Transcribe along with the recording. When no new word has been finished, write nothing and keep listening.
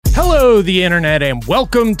Hello, the internet, and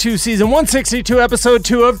welcome to season 162, episode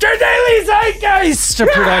 2 of Der Daily Zeitgeist, a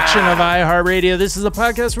production of iHeartRadio. This is a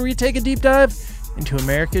podcast where we take a deep dive into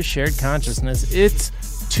America's shared consciousness. It's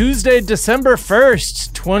Tuesday, December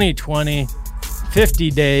 1st, 2020,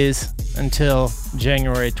 50 days until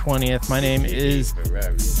January 20th. My name is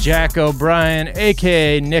Jack O'Brien,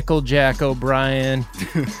 a.k.a. Nickel Jack O'Brien.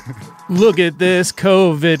 Look at this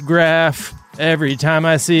COVID graph. Every time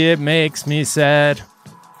I see it, makes me sad.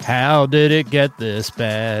 How did it get this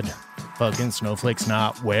bad? Fucking snowflakes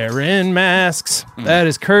not wearing masks. That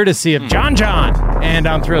is courtesy of John. And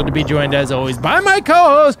I'm thrilled to be joined, as always, by my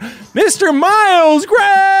co-host, Mr. Miles Gray!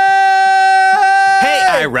 Hey,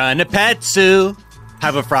 I run a pet zoo,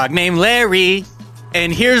 have a frog named Larry,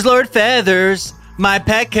 and here's Lord Feathers, my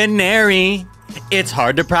pet canary. It's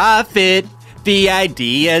hard to profit, the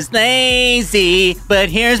idea's lazy, but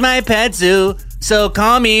here's my pet zoo, so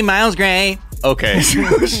call me Miles Gray. Okay, so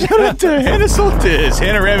shout out to Hannah Soltis,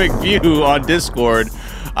 Panoramic View on Discord.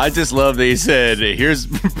 I just love that he said, here's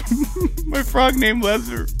my frog named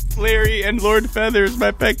Larry and Lord Feathers,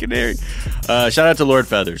 my pet canary. Shout out to Lord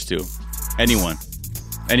Feathers, too. Anyone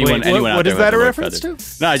Wait, out there. What is that a reference to?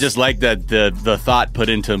 No, I just like that the thought put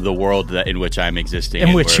into the world in which I'm existing.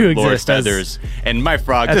 In which you Lord exist. Feathers and my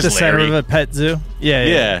frog, At just the center Larry. of a pet zoo?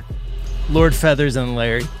 Yeah. Lord Feathers and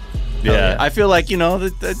Larry. Yeah. I feel like,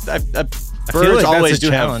 birds like always that's a do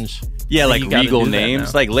challenge. have like You gotta regal do that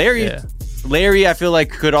names. now. Like Larry. Yeah. Larry, I feel like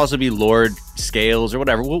could also be Lord Scales or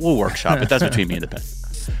whatever. We'll workshop it. That's between me and the pet.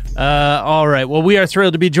 All right. Well, we are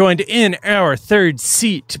thrilled to be joined in our third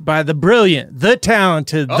seat by the brilliant, the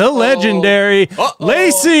talented, the legendary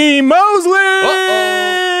Lacey Mosley.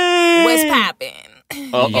 What's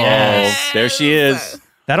poppin'? Yes. There she is.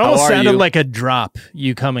 That almost How are sounded you? like a drop,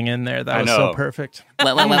 you coming in there. That I was know. so perfect.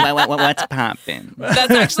 What's poppin'?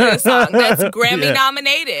 That's actually a song. That's Grammy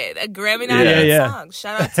nominated. A Grammy nominated Yeah. song.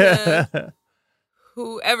 Shout out to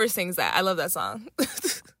whoever sings that. I love that song.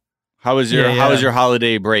 How was your Yeah.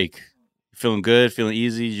 holiday break? Feeling good? Feeling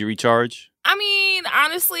easy? Did you recharge? I mean,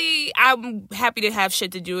 honestly, I'm happy to have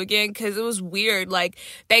shit to do again because it was weird. Like,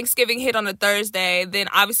 Thanksgiving hit on a Thursday. Then,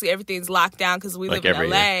 obviously, everything's locked down because we Like live in every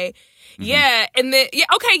LA. year. Yeah, and then,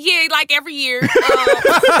 like every year.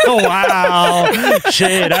 Oh, wow.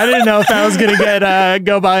 Shit. I didn't know if that was going to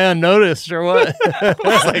go by unnoticed or what.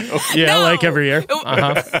 No. Like every year.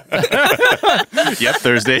 Yep,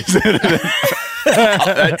 Thursdays.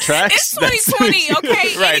 That tracks. It's 2020,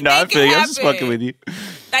 okay? Right, no, I Anything feel you. can I'm just happen. fucking with you.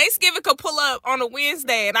 Thanksgiving could pull up on a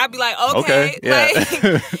Wednesday, and I'd be like, Okay,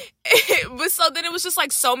 yeah. But so then it was just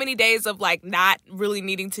like so many days of like not really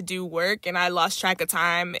needing to do work, and I lost track of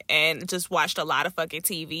time and just watched a lot of fucking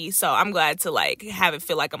TV. So I'm glad to like have it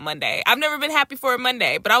feel like a Monday. I've never been happy for a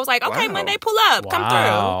Monday, but I was like, okay, Wow. Monday, pull up, come through.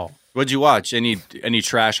 Wow. What'd you watch? Any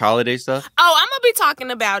trash holiday stuff? Oh, I'm gonna be talking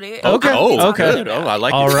about it. Okay. I'm gonna be Okay. talking Good. about Oh, I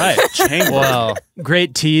like All it. right. Chamber. Well,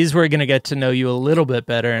 great tease. We're going to get to know you a little bit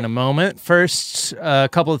better in a moment. First, a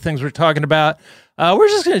couple of things we're talking about. We're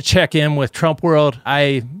just going to check in with Trump World.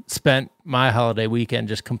 I spent my holiday weekend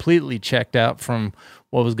just completely checked out from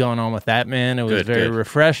what was going on with that man. It was very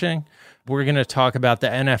refreshing. We're going to talk about the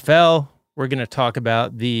NFL. We're going to talk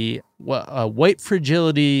about the white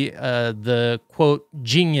fragility, the quote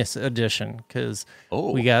genius edition, because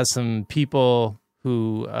we got some people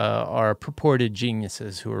who are purported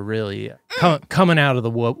geniuses who are really coming out of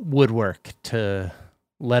the woodwork to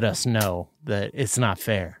let us know that it's not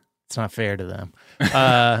fair. It's not fair to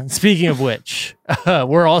them. Speaking of which,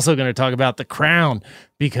 we're also going to talk about The Crown,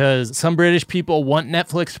 because some British people want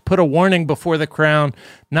Netflix to put a warning before The Crown,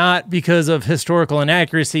 not because of historical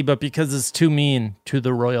inaccuracy, but because it's too mean to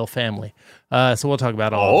the royal family. So we'll talk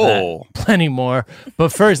about all of that, plenty more.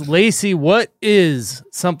 But first, Lacey, what is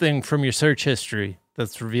something from your search history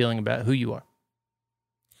that's revealing about who you are?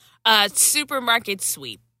 Supermarket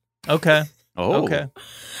Sweep. Okay. Oh. Okay.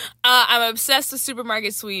 I'm obsessed with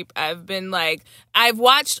Supermarket Sweep. I've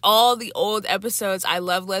watched all the old episodes. I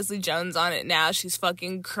love Leslie Jones on it now. She's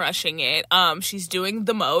fucking crushing it. She's doing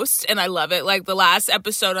the most, and I love it. Like, the last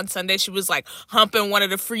episode on Sunday, she was, like, humping one of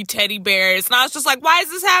the free teddy bears, and I was just like, why is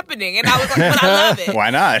this happening? And I was like, but I love it. Why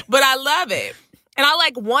not? But I love it. And I,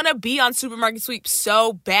 like, want to be on Supermarket Sweep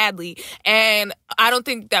so badly. And I don't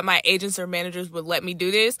think that my agents or managers would let me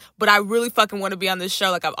do this, but I really fucking want to be on this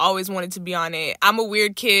show. Like, I've always wanted to be on it. I'm a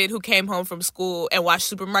weird kid who came home from school and watched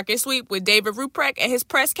Supermarket Sweep with David Ruprecht and his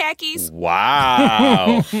press khakis.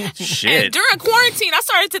 Wow. And Shit. during quarantine, I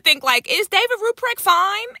started to think, like, is David Ruprecht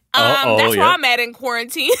fine? That's where I'm at in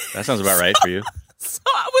quarantine. That sounds about right for you. So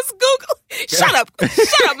I was Googling. Shut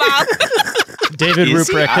up, Miles. David Is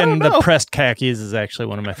he? Ruprecht I don't and the know. Pressed Khakis is actually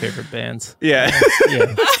one of my favorite bands. Yeah.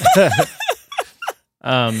 Yeah.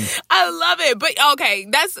 I love it. But okay,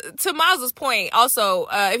 that's to Miles's point. Also,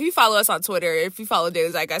 if you follow us on Twitter, if you follow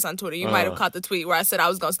Daily Zeitgeist on Twitter, you might have caught the tweet where I said I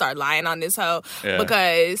was going to start lying on this hoe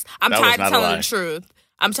because I'm That was tired not of a telling lie. the truth.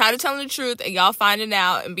 I'm tired of telling the truth and y'all finding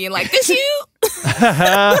out and being like, this you?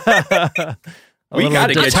 We little got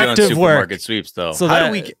to get you on detective supermarket work. sweeps, though. So How that-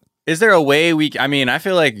 do we? Is there a way we? I mean, I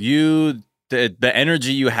feel like the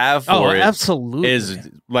energy you have for Oh, it absolutely. is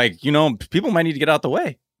like, people might need to get out the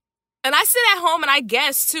way. And I sit at home and I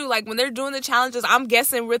guess too, like when they're doing the challenges, I'm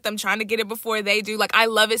guessing with them trying to get it before they do. Like I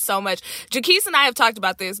love it so much. Jaquise and I have talked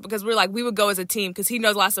about this because we're like, we would go as a team because he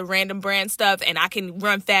knows lots of random brand stuff and I can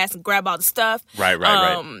run fast and grab all the stuff. Right.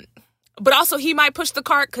 But also he might push the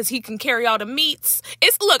cart because he can carry all the meats.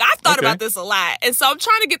 Look, I've thought Okay. about this a lot. And so I'm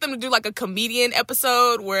trying to get them to do like a comedian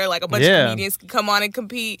episode where like a bunch Yeah. of comedians can come on and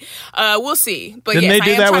compete. We'll see. But Didn't yes, they I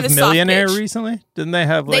do am that trying with to soft Millionaire pitch. recently? Didn't they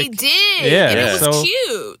have like... They did. Yeah, And it was so-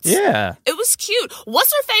 cute. Yeah. It was cute.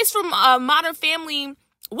 What's her face from Modern Family?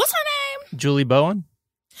 What's her name? Julie Bowen?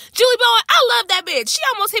 Julie Bowen. I love that bitch. She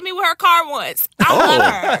almost hit me with her car once. I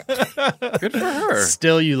love her. Good for her.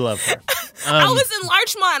 Still you love her. I was in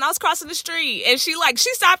Larchmont. I was crossing the street, and she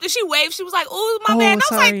stopped and she waved. She was like, "Ooh, my bad." And I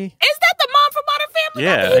was like, sorry. "Is that the mom from Modern Family?"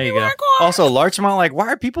 Yeah, That hit there me you with go. her car. Also, Larchmont, like, why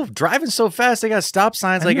are people driving so fast? They got stop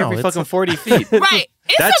signs I like know, every it's fucking a- 40 feet. Right.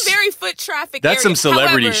 It's That's- a very foot traffic That's area. some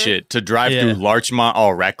celebrity However, shit to drive Yeah. through Larchmont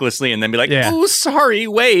all recklessly and then be like, Yeah. "Ooh, sorry,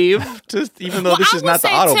 wave." Just even though Well, this I is will not the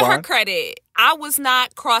say to her Autobahn. credit, I was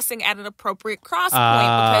not crossing at an appropriate cross point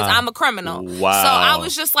because I'm a criminal. Wow. So I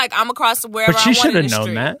was just like, I'm across wherever But I she want should in have the known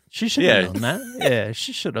street. that. She should Yeah. have known that. Yeah,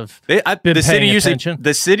 she should have. The Been city paying usually attention.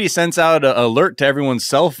 the city sends out an alert to everyone's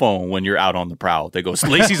cell phone when you're out on the prowl. They go,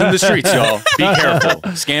 "Lacey's in the streets, y'all. Be careful.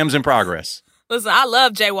 Scams in progress." Listen, I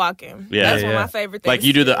love jaywalking. Yeah. That's one Yeah. of my favorite things. Like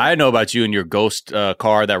you do to I know about you and your ghost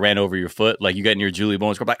car that ran over your foot. Like you get in your Julie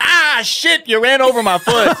Bones car, like, shit, you ran over my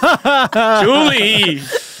foot. Julie,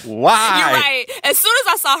 why? You're right. As soon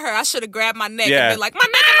as I saw her, I should have grabbed my neck Yeah. and been like, my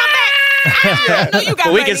neck and my back. I know you got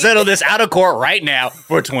But we money. can settle this out of court right now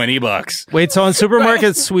for $20. Wait, so on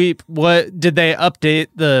Supermarket Sweep, what did they update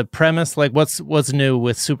the premise? Like, what's new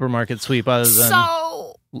with Supermarket Sweep other than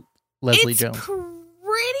So Leslie it's Jones?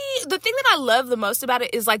 the thing that I love the most about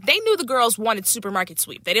it is like they knew the girls wanted Supermarket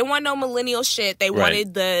Sweep. They didn't want no millennial shit. They Right.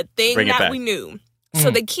 wanted the thing Bring it that back. we knew.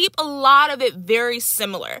 So they keep a lot of it very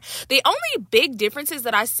similar. The only big differences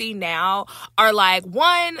that I see now are like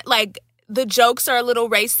one, like the jokes are a little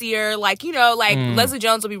racier. Like, Leslie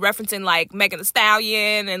Jones will be referencing like Megan Thee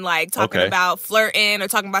Stallion and like talking Okay. about flirting or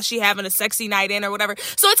talking about she having a sexy night in or whatever.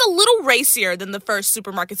 So it's a little racier than the first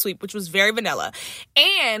Supermarket Sweep, which was very vanilla.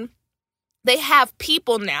 And they have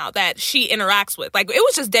people now that she interacts with. Like, it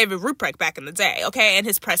was just David Ruprecht back in the day, okay, and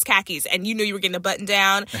his pressed khakis, and you knew you were getting a button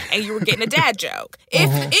down, and you were getting a dad joke.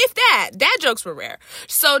 If dad jokes were rare.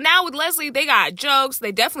 So now with Leslie, they got jokes.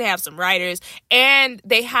 They definitely have some writers, and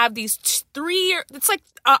they have these it's like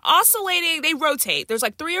oscillating. They rotate. There's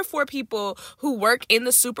like 3 or 4 people who work in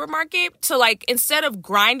the supermarket to like, instead of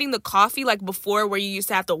grinding the coffee like before where you used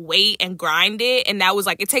to have to wait and grind it, and that was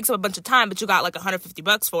like, it takes up a bunch of time, but you got like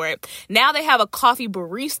 $150 for it. Now they have a coffee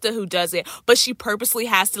barista who does it, but she purposely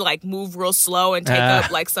has to like move real slow and take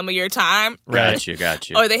up like some of your time. Got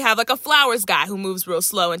you. Or they have like a flowers guy who moves real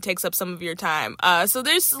slow and takes up some of your time. So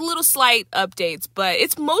there's little slight updates, but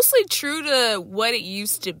it's mostly true to what it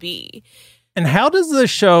used to be. And how does the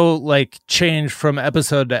show like change from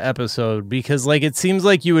episode to episode? Because like it seems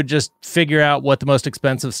like you would just figure out what the most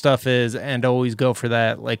expensive stuff is and always go for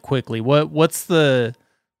that like quickly. What's the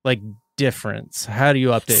like difference? How do you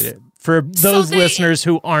update it for those listeners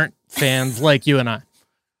who aren't fans like you and I?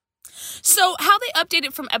 So how they update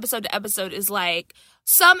it from episode to episode is like,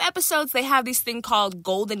 some episodes they have these thing called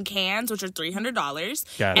golden cans, which are $300.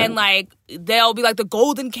 Got it. And like they'll be like, the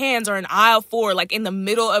golden cans are in aisle 4, like in the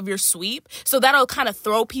middle of your sweep. So that'll kind of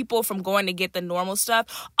throw people from going to get the normal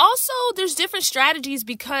stuff. Also, there's different strategies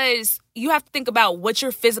because you have to think about what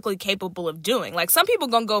you're physically capable of doing. Like some people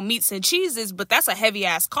gonna go meats and cheeses, but that's a heavy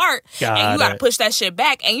ass cart, and you gotta push that shit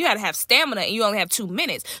back, and you gotta have stamina, and you only have 2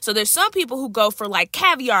 minutes. So there's some people who go for like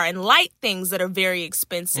caviar and light things that are very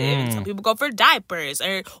expensive. And some people go for diapers,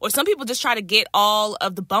 or some people just try to get all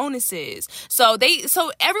of the bonuses. So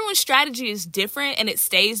everyone's strategy is different, and it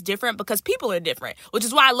stays different because people are different, which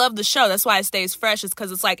is why I love the show. That's why it stays fresh, is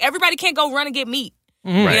because it's like everybody can't go run and get meat.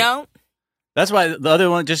 You know? That's why the other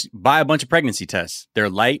one, just buy a bunch of pregnancy tests. They're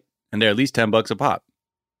light and they're at least $10 a pop.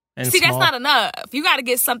 And See, small. that's not enough. You got to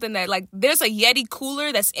get something that, like, there's a Yeti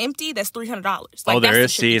cooler that's empty that's $300. Like, there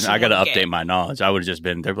that's is. the See, shit that I you got to wanna update get. my knowledge. I would have just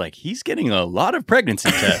been, they're like, he's getting a lot of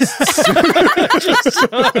pregnancy tests.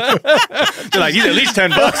 They're like, he's at least $10,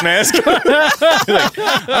 man. Like,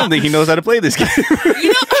 I don't think he knows how to play this game.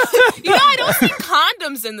 I don't see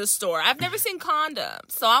condoms in the store. I've never seen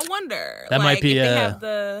condoms, so I wonder. That might be if they a- have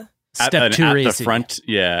the. Step too at racy. the front,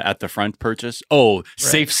 at the front purchase. Oh,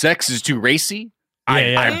 safe sex is too racy.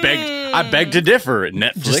 Yeah. I beg to differ.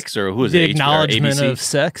 Netflix or who is The it? acknowledgement ABC? of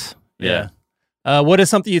sex. Yeah. What is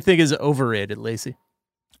something you think is overrated, Lacey?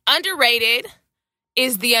 Underrated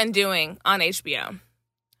is The Undoing on HBO.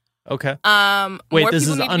 Okay. More Wait, this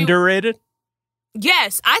people is need to be- underrated?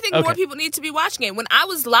 Yes, I think more Okay. people need to be watching it. When I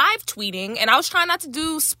was live tweeting, and I was trying not to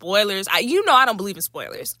do spoilers, I don't believe in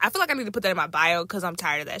spoilers. I feel like I need to put that in my bio because I'm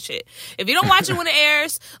tired of that shit. If you don't watch it when it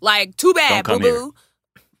airs, like, too bad, Don't boo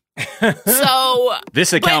come boo. So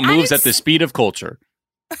This account But I moves didn't at the speed of culture.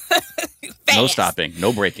 No fast. stopping.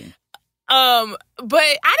 No breaking. But I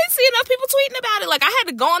didn't see enough people tweeting about it. Like, I had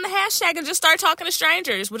to go on the hashtag and just start talking to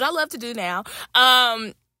strangers, which I love to do now.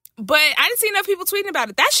 But I didn't see enough people tweeting about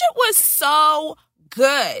it. That shit was so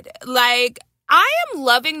good. Like, I am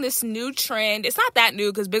loving this new trend. It's not that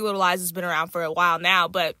new because Big Little Lies has been around for a while now,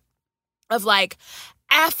 but of like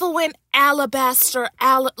affluent alabaster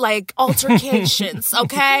altercations,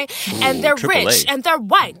 okay? And they're Triple rich A. and they're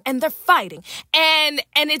white and they're fighting. And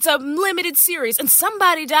it's a limited series and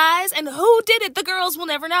somebody dies and who did it? The girls will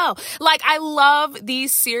never know. Like, I love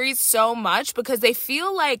these series so much because they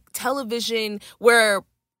feel like television where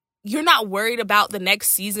you're not worried about the next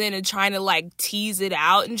season and trying to like tease it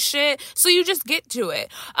out and shit. So you just get to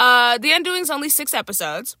it. The Undoing's only 6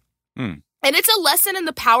 episodes. And it's a lesson in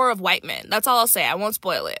the power of white men. That's all I'll say. I won't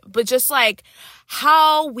spoil it. But just like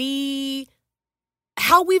how we've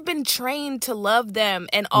been trained to love them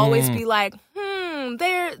and always be like,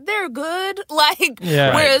 they're good. Like,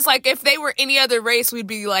 Yeah. whereas like if they were any other race, we'd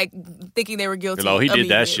be like thinking they were guilty. Oh, he did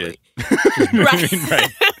that immediately. shit. Right.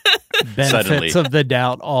 Right. Benefits Suddenly. of the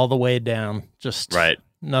doubt all the way down. Just Right.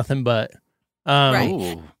 nothing but. Right.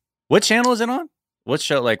 Ooh. What channel is it on? What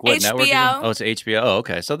show? Like what network? Is it? HBO. Oh, it's HBO. Oh,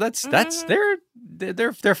 okay, so that's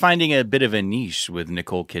they're finding a bit of a niche with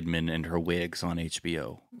Nicole Kidman and her wigs on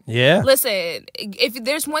HBO. Yeah. Listen, if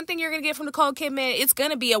there's one thing you're gonna get from Nicole Kidman, it's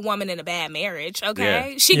gonna be a woman in a bad marriage.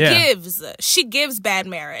 Okay, Yeah. she gives bad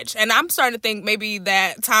marriage, and I'm starting to think maybe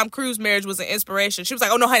that Tom Cruise marriage was an inspiration. She was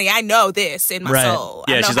like, "Oh no, honey, I know this in my Right. soul.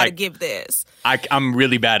 Yeah, I know she's how to like- give this." I'm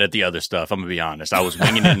really bad at the other stuff. I'm gonna be honest. I was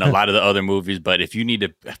winging it in a lot of the other movies, but if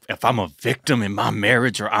I'm a victim in my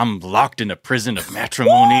marriage or I'm locked in a prison of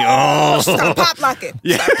matrimony, Start pop locking.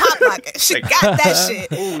 Start pop locking. She got that shit.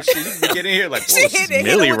 Oh, she's getting here like, She whoa, hit she's it- hit it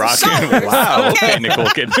Millie with the rocking. shoulders, Wow, okay? okay, Nicole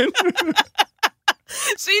Kidman.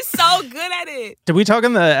 She's so good at it. Did we talk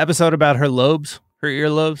in the episode about her lobes, her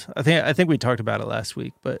earlobes? I think we talked about it last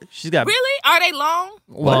week, but she's got Really? Are they long?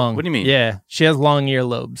 long. What do you mean? Yeah, she has long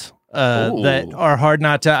earlobes Ooh. that are hard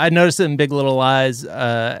not to. I noticed it in Big Little Lies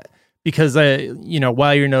because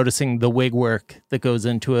while you're noticing the wig work that goes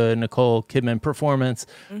into a Nicole Kidman performance,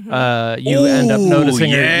 you end up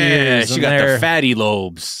noticing her ears. She and got they're- the fatty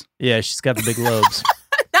lobes. Yeah, she's got the big lobes.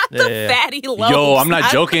 The fatty lobes. Yo, I'm not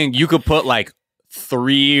joking. You could put like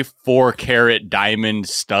 3-4 carat diamond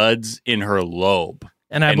studs in her lobe.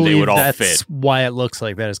 And I And they believe would all that's fit. why it looks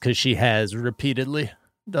like that is because she has repeatedly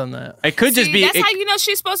done that. It could just be. That's it- how you know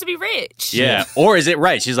she's supposed to be rich. yeah. Or is it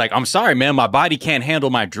right? She's like, I'm sorry, man. My body can't handle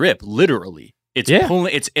my drip. Literally. It's Yeah.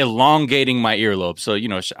 pulling, it's elongating my earlobe. So,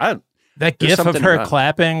 That There's gif of something her about it.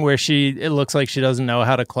 clapping where it looks like she doesn't know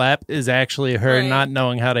how to clap is actually her Right. not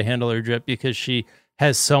knowing how to handle her drip because she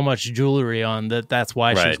has so much jewelry on that's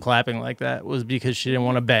why she was Right. clapping like that was because she didn't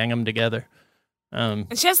want to bang them together. And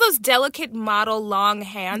she has those delicate model long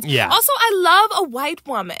hands. Yeah. Also, I love a white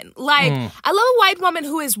woman. Like, I love a white woman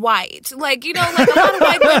who is white. Like, like a lot of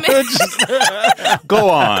white women. go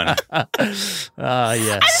on.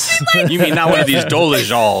 Yes. You mean not one of these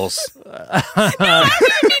dolajals? I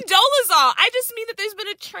don't mean Dolezal. I just mean that there's been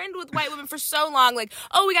a trend with white women for so long. Like,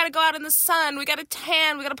 oh, we got to go out in the sun. We got to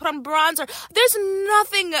tan. We got to put on bronzer. There's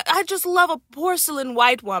nothing. I just love a porcelain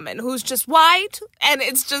white woman who's just white. And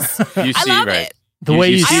it's just, You I see, love right. it. The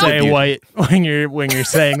way you see say the- white when you're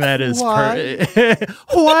saying that is white. She's just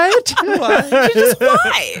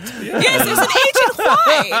white. Yes, there's an agent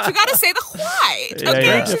white. You got to say the white. Yeah, Okay,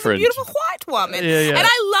 yeah. she's Different. a beautiful white woman, Yeah, yeah. and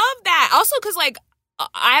I love that. Also, because like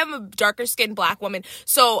I am a darker skinned black woman,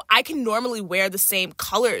 so I can normally wear the same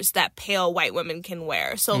colors that pale white women can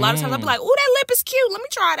wear. So a lot of times I'll be like, "Oh, that lip is cute. Let me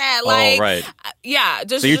try that." Like, right. yeah.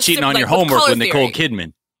 Just, So you're just cheating on like, your with homework color with Nicole theory.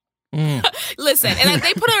 Kidman. Listen, Listen, and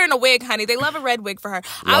they put her in a wig, honey. They love a red wig for her.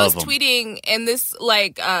 I was tweeting, and this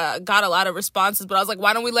got a lot of responses, but I was like,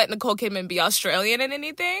 why don't we let Nicole Kidman be Australian in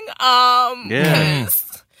anything? Yeah.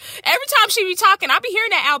 Every time she be talking, I be hearing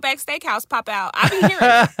that Outback Steakhouse pop out. I be hearing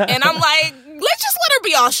it. And I'm like, let's just let her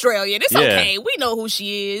be Australian. It's okay. We know who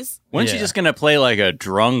she is. When's she just going to play like a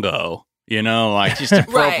drungo? You know, like just a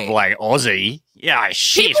Right. like Aussie. Yeah,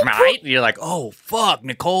 shit, mate. You're like, oh, fuck,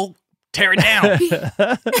 Nicole, tear it down.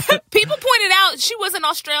 People pointed out she wasn't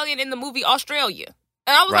Australian in the movie Australia.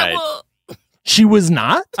 And I was Right. like, well, She was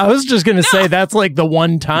not? I was just going to say that's like the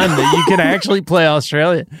one time that you can actually play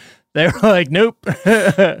Australian. They were like, nope.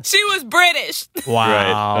 she was British.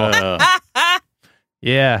 Wow. Right.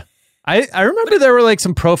 Yeah. I remember there were like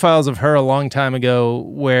some profiles of her a long time ago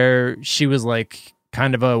where she was like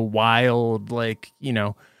kind of a wild, like, you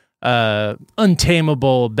know,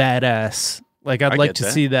 untamable badass. Like I'd like to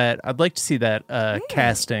see that. I'd like to see that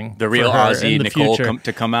casting. The real for her Aussie in the Nicole future.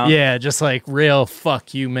 to come out. Yeah, just like real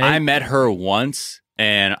fuck you, mate. I met her once,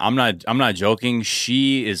 and I'm not joking.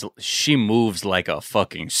 She moves like a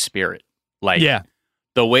fucking spirit. Like yeah.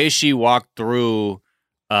 the way she walked through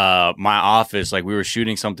my office, like we were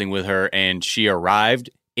shooting something with her, and she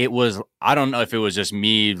arrived. It was, I don't know if it was just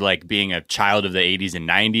me like being a child of the 80s and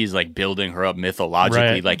 90s, like building her up mythologically,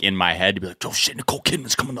 Right. like in my head to be like, oh shit, Nicole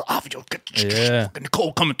Kidman's coming to the office. Yeah.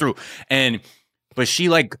 Nicole coming through. But she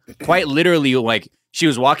like quite literally, like she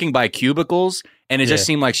was walking by cubicles and it just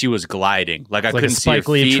seemed like she was gliding. Like I Like a couldn't see her Spike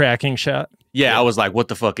Lee feet. tracking shot. Yeah, I was like, what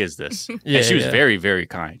the fuck is this? Yeah, And she was yeah. very, very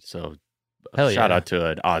kind. So Hell shout yeah. out to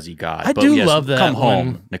an Aussie god. I But do yes, love that Come home,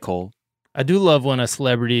 when- Nicole. I do love when a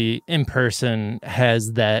celebrity in person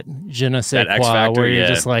has that je ne sais That X quoi, factor, where you're yeah.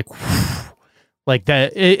 just like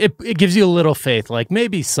that. It gives you a little faith. Like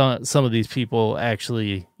maybe some of these people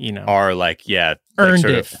actually, you know, Are like, yeah. earned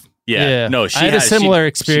sort it. of- yeah. No, she I had a has- similar she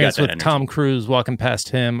experience got that with energy. Tom Cruise walking past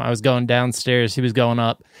him. I was going downstairs, he was going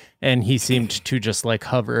up, and he seemed to just like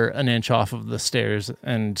hover an inch off of the stairs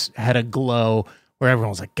and had a glow where everyone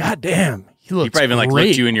was like, God damn, he looks He probably even like great.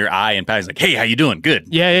 looked you in your eye and Patty's like, hey, how you doing? Good.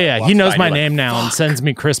 Yeah. He Walks knows by my and you're name like, now and sends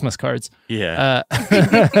me Christmas cards. Yeah.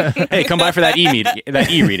 Hey, come by for that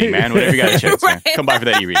e-reading, man. Whatever you got a chance, man. Come by for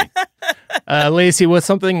that e-reading. Lacey, what's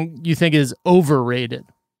something you think is overrated?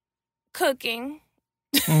 Cooking.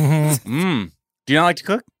 Do you not like to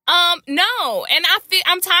cook? No, and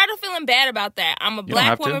I'm tired of feeling bad about that. I'm a don't black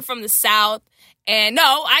have to. woman from the South, and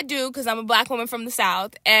no, I do because I'm a black woman from the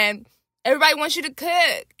South, and everybody wants you to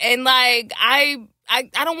cook, and like I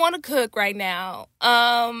don't want to cook right now,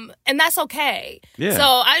 and that's okay. Yeah. So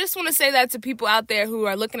I just want to say that to people out there who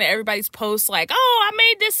are looking at everybody's posts like, oh, I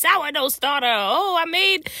made this sourdough starter. Oh, I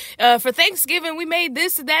made for Thanksgiving we made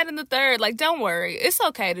this, that, and the third. Like, don't worry, it's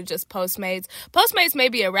okay to just Postmates. Postmates may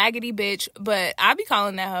be a raggedy bitch, but I be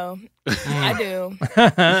calling that hoe. I do.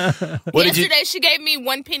 What did you? Yesterday she gave me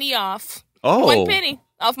 1 penny off. Oh, 1 penny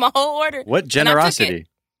off my whole order. what And I took generosity! it.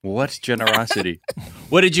 What generosity!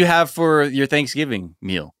 What did you have for your Thanksgiving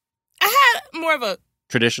meal? I had more of a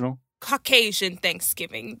Traditional? Caucasian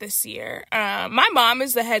Thanksgiving this year. My mom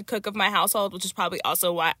is the head cook of my household, which is probably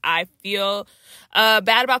also why I feel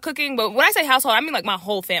bad about cooking. But when I say household, I mean like my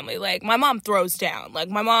whole family. Like my mom throws down. Like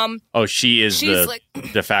my mom, Oh, she's the like,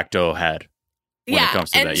 de facto head. When it comes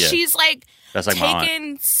to and that, yeah. she's like That's like my aunt.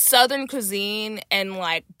 taken Southern cuisine and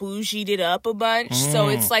like bougied it up a bunch. So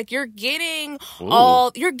it's like you're getting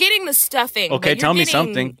you're getting the stuffing. Okay, but you're tell me getting-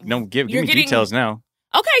 something. No, give you're me getting- details now.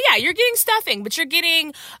 Okay, yeah, you're getting stuffing, but you're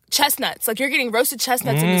getting chestnuts. Like, you're getting roasted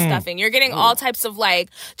chestnuts in the stuffing. You're getting all types of, like,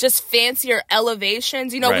 just fancier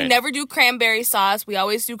elevations. You know, we Right. never do cranberry sauce. We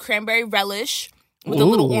always do cranberry relish with a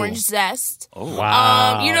little Ooh. orange zest. Oh,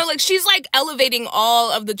 Wow. You know, like, she's, like, elevating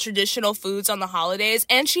all of the traditional foods on the holidays.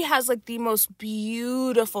 And she has, like, the most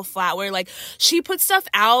beautiful flatware. Like, she puts stuff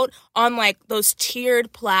out on, like, those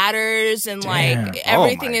tiered platters. And, Damn. like,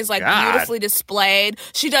 everything my is, like, God. beautifully displayed.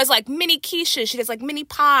 She does, like, mini quiches. She does, like, mini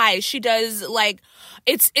pies. She does, like,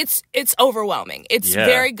 it's overwhelming. It's Yeah.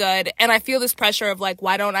 very good. And I feel this pressure of, like,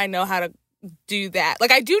 why don't I know how to do that?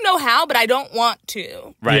 Like, I do know how, but I don't want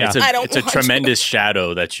to. Right, Yeah. I don't it's a want tremendous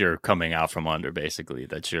shadow that you're coming out from under, basically.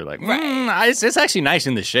 That you're like, Right. it's actually nice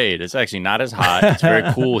in the shade. It's actually not as hot. It's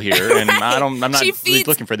very cool here, and I'm not She really feeds-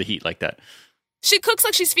 looking for the heat like that. She cooks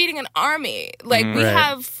like she's feeding an army. Like, we Right.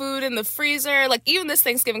 have food in the freezer. Like, even this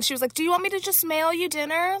Thanksgiving, she was like, do you want me to just mail you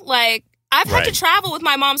dinner? Like, I've had to Right. travel with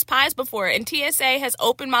my mom's pies before, and TSA has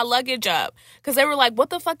opened my luggage up because they were like, what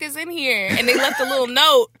the fuck is in here? And they left a little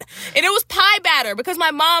note. And it was pie batter because my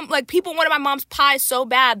mom, like, people wanted my mom's pie so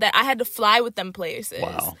bad that I had to fly with them places.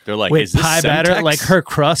 Wow, they're like, Wait, is this pie batter? Semtex? Like her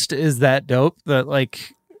crust is that dope? That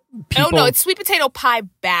like people. Oh no, it's sweet potato pie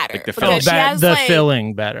batter. Like the because she has, the like,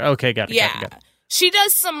 filling batter. Okay, got it. Yeah. Got it. She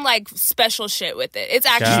does some like special shit with it. It's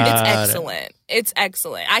actually Got it's it. excellent. It's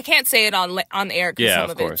excellent. I can't say it on air because Yeah, some of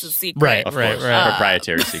of course. it's a secret. Right, Of right, course. right.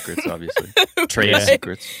 Proprietary secrets, obviously. Trade Yeah.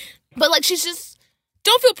 secrets. But like she's just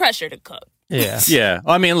don't feel pressure to cook. Yeah. Yeah.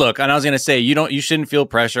 I mean, look, and I was going to say, you shouldn't feel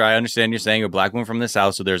pressure. I understand you're saying you're a black woman from the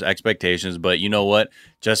South, so there's expectations. But you know what?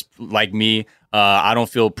 Just like me, I don't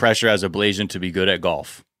feel pressure as a Blasian to be good at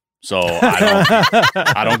golf. So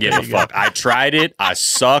I don't give a fuck. I tried it. I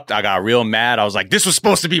sucked. I got real mad. I was like, this was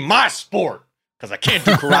supposed to be my sport because I can't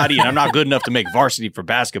do karate and I'm not good enough to make varsity for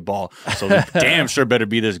basketball. So damn sure better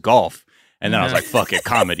be this golf. And then I was like, fuck it,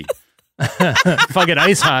 comedy. Fuck it,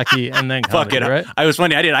 ice hockey, and then Fuck comedy, it. right? I was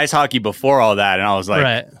funny. I did ice hockey before all that, and I was like,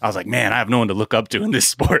 Right. man, I have no one to look up to in this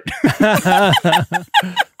sport.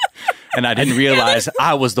 And I didn't realize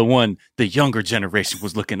I was the one the younger generation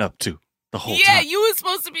was looking up to the whole Yeah, time. you were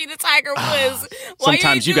supposed to be the Tiger Woods.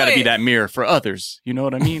 Sometimes you got to be that mirror for others. You know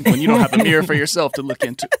what I mean? When you don't have a mirror for yourself to look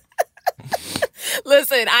into.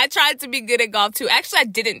 Listen, I tried to be good at golf too. Actually, I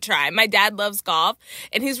didn't try. My dad loves golf,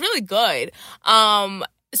 and he's really good.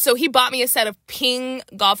 So he bought me a set of Ping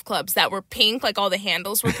golf clubs that were pink, like all the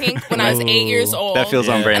handles were pink when I was 8 years old. That feels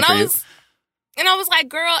on brand and for I you. was, and I was like,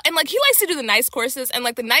 girl, and like he likes to do the nice courses, and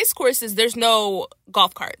like the nice courses, there's no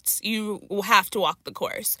golf carts. You will have to walk the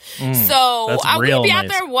course. So that's I would real be out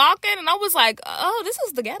nice. there walking, and I was like, oh, this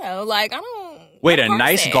is the ghetto. Like I don't. Wait, what a cart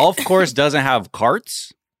nice is it? golf course doesn't have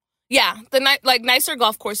carts? Yeah, like nicer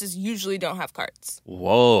golf courses usually don't have carts.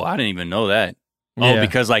 Whoa, I didn't even know that. Yeah. Oh,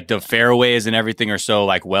 because like the fairways and everything are so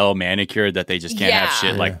like well manicured that they just can't have Yeah.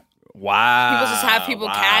 shit. Like, wow. People just have people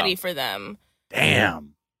caddy for them.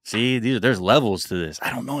 Damn. See, there's levels to this. I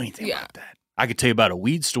don't know anything Yeah. about that. I could tell you about a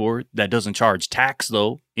weed store that doesn't charge tax,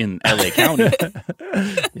 though, in LA County.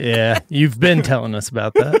 Yeah, you've been telling us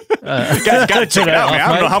about that. Guys, gotta check it out, man.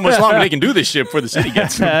 I don't know how much longer they they can do this shit before the city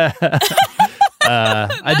gets them.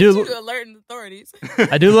 I You do. to alerting authorities.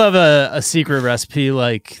 I do love a secret recipe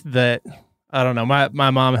like that. I don't know.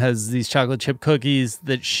 My mom has these chocolate chip cookies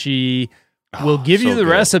that she will give so you the good.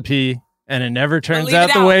 recipe, and it never turns leave out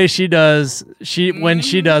it the out. way she does. When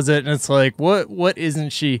she does it, and it's like, what isn't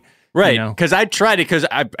she? Right. You know? Because I tried it because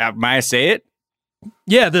may I say it?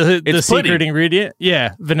 Yeah, the It's secret pudding. ingredient.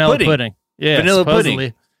 Yeah, vanilla Pudding. pudding. Yeah, Vanilla supposedly.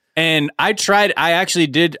 pudding. And I actually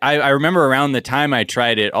did. I remember around the time I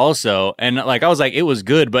tried it also. And like, I was like, it was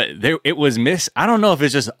good, but it was I don't know if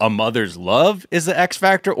it's just a mother's love is the X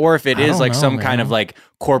factor or if it I is don't like know, some kind man. of like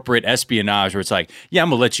corporate espionage where it's like, yeah, I'm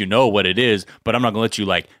going to let you know what it is, but I'm not going to let you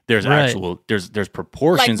like, there's Right. actual, there's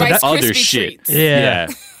proportions Like of Rice other Krispie shit. treats. Yeah.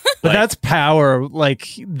 But Like- that's power. Like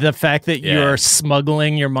the fact that Yeah. you're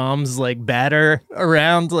smuggling your mom's like batter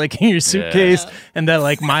around like in your suitcase, and that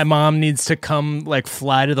like my mom needs to come like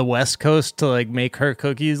fly to the West Coast to like make her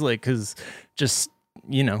cookies, like because just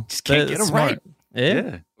Just can't get 'em smart. right.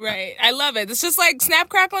 Yeah. Right. I love it. It's just like Snap,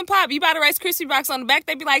 Crackle, and Pop. You buy the Rice Krispie box on the back,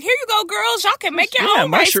 they'd be like, here you go, girls. Y'all can make your Yeah,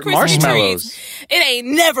 own Rice Krispie marshmallows. treats. It ain't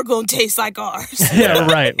never going to taste like ours. Yeah,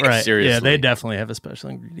 right. Yeah, Seriously. they definitely have a special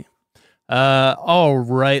ingredient. All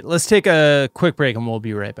right, let's take a quick break and we'll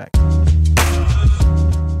be right back.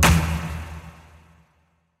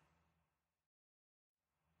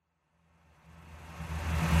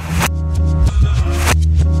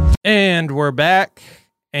 And we're back.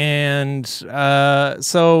 And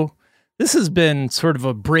so this has been sort of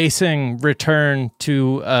a bracing return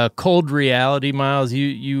to cold reality, Miles.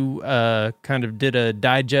 You kind of did a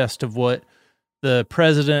digest of what the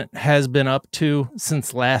president has been up to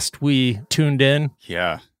since last we tuned in.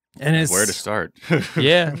 Yeah. And it's Where to start?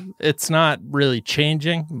 yeah, it's not really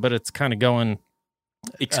changing, but it's kind of going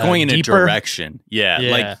It's going in deeper. a direction. Yeah.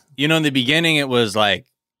 Yeah. Like, in the beginning, it was like,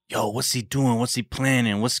 yo, what's he doing? What's he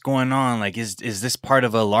planning? What's going on? Like, is this part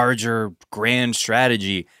of a larger grand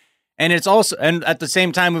strategy? And it's also, and at the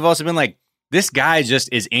same time, we've also been like, this guy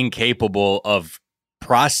just is incapable of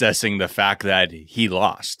processing the fact that he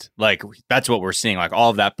lost. Like, that's what we're seeing. Like, all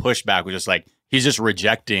of that pushback was just like, he's just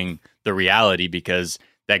rejecting the reality because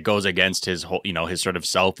that goes against his whole, his sort of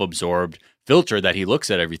self-absorbed filter that he looks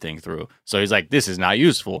at everything through. So he's like, this is not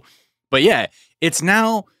useful. But yeah, it's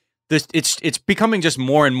now this. It's becoming just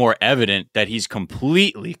more and more evident that he's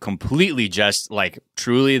completely just like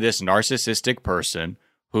truly this narcissistic person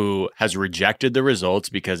who has rejected the results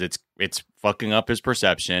because it's fucking up his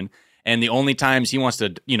perception. And the only times he wants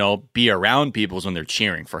to, be around people is when they're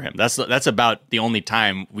cheering for him. That's about the only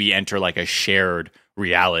time we enter like a shared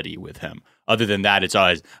reality with him. Other than that, it's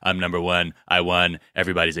always, I'm number one, I won,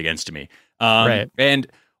 everybody's against me. Right. And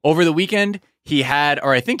over the weekend, he had,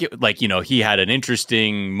 or I think he had an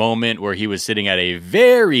interesting moment where he was sitting at a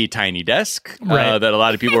very tiny desk that a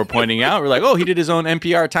lot of people were pointing out. We're like, oh, he did his own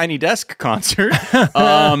NPR Tiny Desk concert.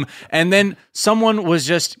 And then someone was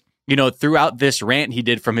just, throughout this rant he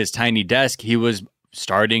did from his tiny desk, he was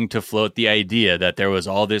starting to float the idea that there was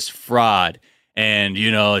all this fraud. And,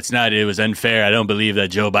 it was unfair. I don't believe that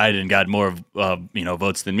Joe Biden got more,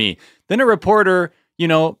 votes than me. Then a reporter,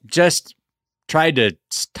 just tried to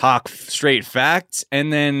talk straight facts.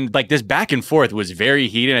 And then this back and forth was very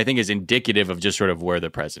heated. I think is indicative of just sort of where the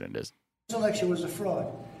president is. This election was a fraud.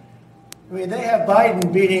 I mean, they have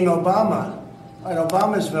Biden beating Obama on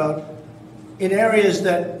Obama's vote in areas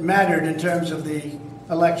that mattered in terms of the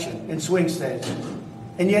election in swing states.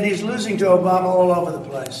 And yet he's losing to Obama all over the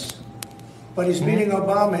place. But he's beating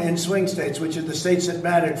Obama in swing states, which are the states that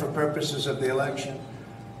mattered for purposes of the election.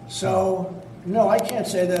 So, no, I can't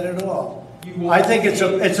say that at all. I think it's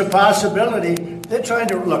a possibility. They're trying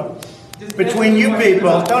to look between you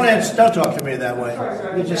people. Don't talk to me that way.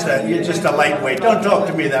 You're just a lightweight. Don't talk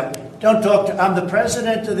to me that way. Don't talk to. I'm the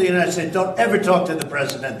president of the United States. Don't ever talk to the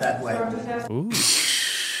president that way. Ooh.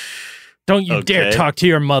 Don't you dare talk to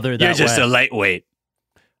your mother that way. You're just a lightweight.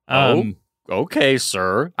 Okay,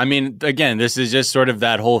 sir. I mean, again, this is just sort of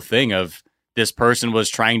that whole thing of this person was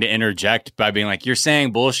trying to interject by being like, you're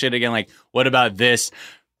saying bullshit again. Like, what about this?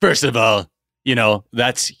 First of all,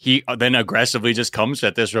 he then aggressively just comes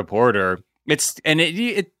at this reporter.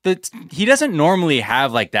 He doesn't normally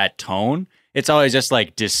have that tone. It's always just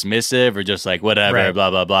dismissive or just whatever, blah,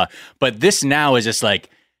 blah, blah. But this now is just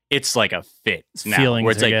it's like a fit now. Feelings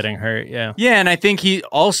where it's are getting hurt, yeah. Yeah, and I think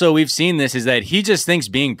we've seen this, is that he just thinks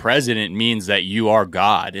being president means that you are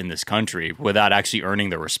God in this country without actually earning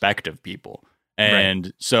the respect of people.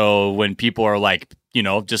 And so when people are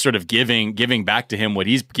just sort of giving back to him what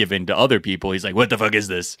he's given to other people, he's like, what the fuck is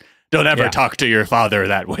this? Don't ever talk to your father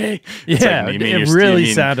that way. Yeah, it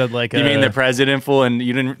really sounded like you mean the president fool, and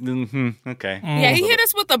you didn't... okay. Yeah, he hit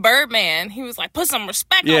us with the Birdman. He was like, put some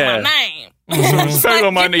respect on my name. Respect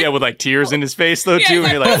on my name, with tears in his face, though, too.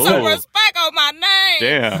 And you're put some respect on my name.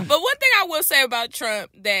 Damn. But one thing I will say about Trump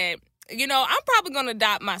that, I'm probably going to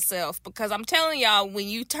adopt myself, because I'm telling y'all, when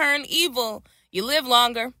you turn evil, you live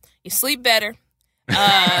longer, you sleep better.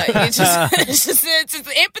 It's just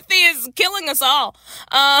empathy is killing us all.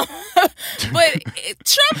 But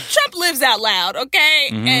Trump lives out loud, okay?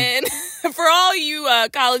 Mm-hmm. And for all you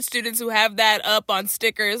college students who have that up on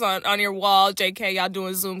stickers on your wall, JK, y'all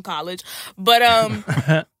doing Zoom college, but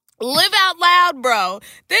live out loud, bro.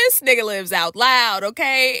 This nigga lives out loud,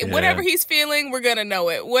 okay? Yeah. Whatever he's feeling, we're gonna know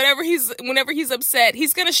it. Whenever he's upset,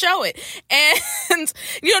 he's gonna show it. And,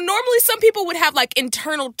 normally some people would have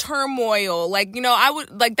internal turmoil. I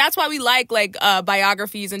would, that's why we like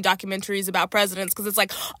biographies and documentaries about presidents, because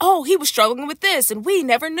it's oh, he was struggling with this and we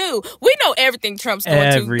never knew. We know everything Trump's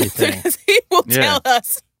going through. He will tell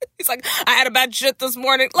us. He's like, I had a bad shit this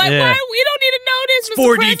morning. Why? We don't need to know this, Mr.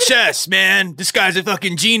 4D President. chess, man. This guy's a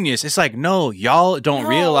fucking genius. It's no, y'all don't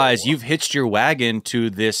realize you've hitched your wagon to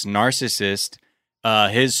this narcissist,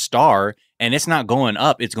 his star, and it's not going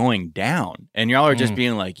up, it's going down. And y'all are just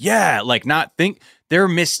being they're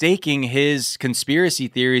mistaking his conspiracy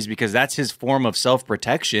theories because that's his form of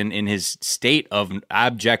self-protection in his state of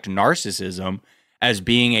abject narcissism as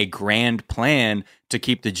being a grand plan to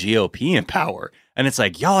keep the GOP in power. And it's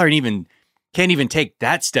y'all can't even take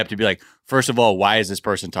that step to be first of all, why is this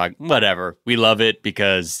person talking? Whatever. We love it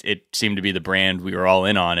because it seemed to be the brand we were all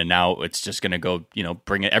in on. And now it's just going to go,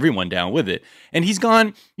 bring everyone down with it. And he's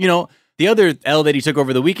gone, the other L that he took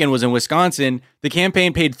over the weekend was in Wisconsin. The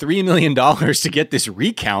campaign paid $3 million to get this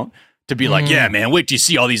recount to be yeah, man, wait till you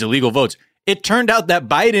see all these illegal votes. It turned out that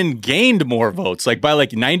Biden gained more votes, by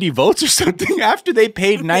 90 votes or something after they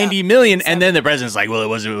paid 90 million. And then the president's well,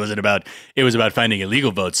 it was about finding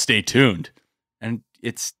illegal votes. Stay tuned. And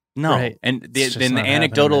it's no. Right. And then the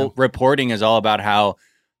anecdotal reporting is all about how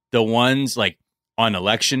the ones on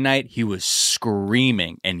election night, he was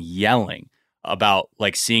screaming and yelling about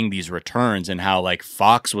seeing these returns and how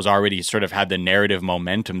Fox was already sort of had the narrative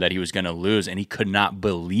momentum that he was going to lose. And he could not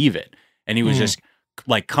believe it. And he was just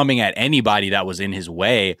coming at anybody that was in his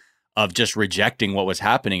way of just rejecting what was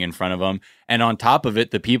happening in front of him. And on top of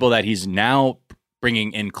it, the people that he's now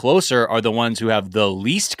bringing in closer are the ones who have the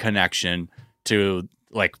least connection to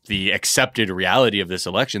the accepted reality of this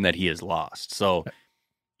election that he has lost. So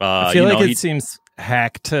I feel it seems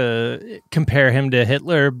hack to compare him to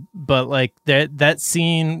Hitler, but that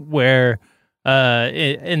scene where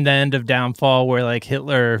in the end of Downfall where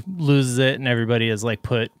Hitler loses it and everybody has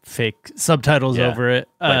put fake subtitles over it.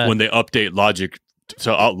 When they update logic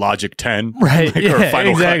So Logic 10, right? Like, or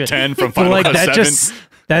Final Cut 10 from Final Cut 7.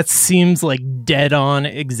 That seems like dead on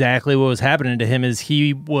exactly what was happening to him. Is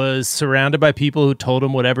he was surrounded by people who told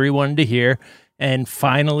him whatever he wanted to hear, and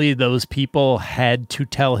finally those people had to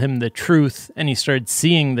tell him the truth, and he started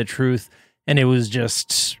seeing the truth, and it was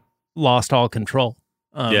just lost all control.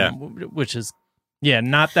 Which is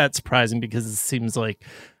not that surprising, because it seems like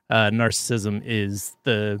narcissism is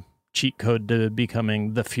the cheat code to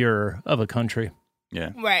becoming the Fuhrer of a country.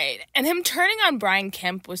 Yeah. Right. And him turning on Brian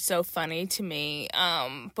Kemp was so funny to me,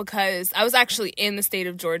 because I was actually in the state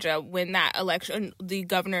of Georgia when that election, the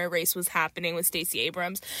governor race was happening with Stacey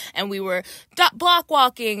Abrams, and we were block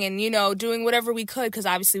walking and, doing whatever we could, because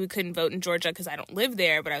obviously we couldn't vote in Georgia because I don't live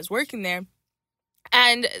there, but I was working there.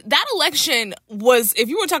 And that election was, if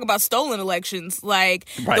you want to talk about stolen elections, like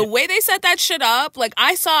the way they set that shit up, like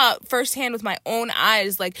I saw firsthand with my own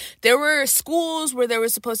eyes, like there were schools where there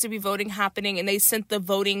was supposed to be voting happening and they sent the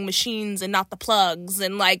voting machines and not the plugs,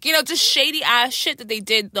 and like, just shady ass shit that they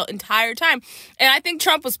did the entire time. And I think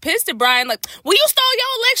Trump was pissed at Brian, like, well, you stole your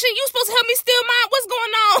election. You supposed to help me steal mine. What's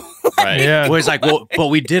going on? Right. Yeah. Where it's like, well, but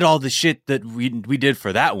we did all the shit that we did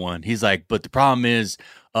for that one. He's like, but the problem is,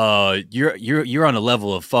 you're on a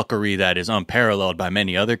level of fuckery that is unparalleled by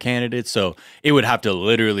many other candidates. So it would have to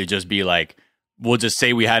literally just be like, we'll just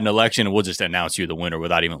say we had an election and we'll just announce you the winner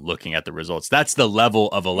without even looking at the results. That's the level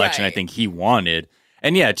of election I think he wanted.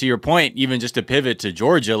 And yeah, to your point, even just to pivot to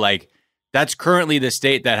Georgia, like that's currently the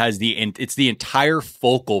state that has it's the entire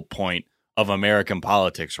focal point of American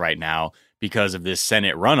politics right now because of this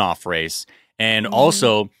Senate runoff race. And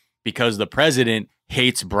also because the president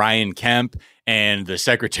hates Brian Kemp and the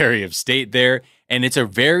Secretary of State there. And it's a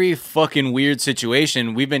very fucking weird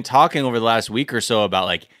situation. We've been talking over the last week or so about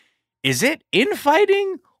like, is it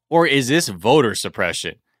infighting or is this voter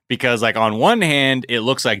suppression? Because like on one hand, it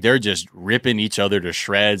looks like they're just ripping each other to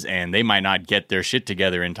shreds and they might not get their shit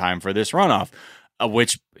together in time for this runoff,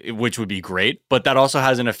 which would be great. But that also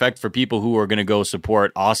has an effect for people who are going to go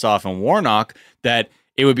support Ossoff and Warnock, that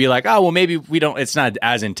it would be like, oh, well, maybe it's not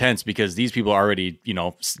as intense because these people are already,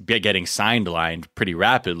 getting sidelined pretty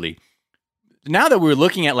rapidly. Now that we're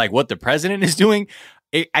looking at like what the president is doing,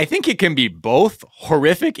 I think it can be both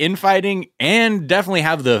horrific infighting and definitely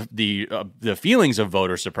have the feelings of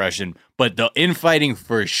voter suppression. But the infighting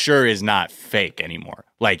for sure is not fake anymore.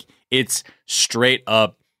 Like it's straight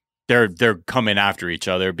up. They're coming after each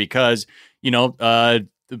other because,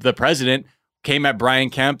 the president came at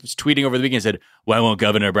Brian Kemp, was tweeting over the weekend and said, why won't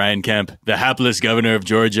Governor Brian Kemp, the hapless governor of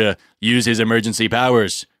Georgia, use his emergency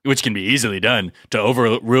powers, which can be easily done, to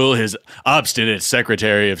overrule his obstinate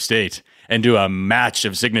Secretary of State and do a match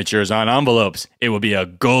of signatures on envelopes? It will be a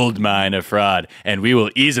gold mine of fraud, and we will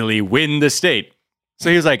easily win the state. So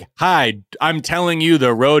he was like, hi, I'm telling you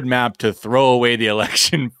the roadmap to throw away the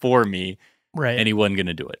election for me. Right. And he wasn't going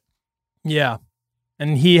to do it. Yeah.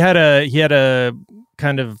 And he had a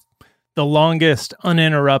kind of the longest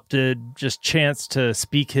uninterrupted just chance to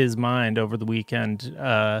speak his mind over the weekend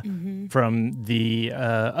from the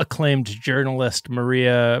acclaimed journalist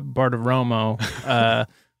Maria Bartiromo,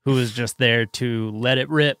 who was just there to let it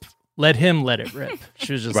rip. Let him let it rip.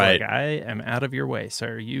 She was just like, I am out of your way,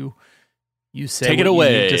 sir. You say Take what it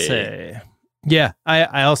away. you need to say. Yeah.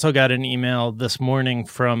 I also got an email this morning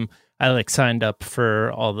from, I signed up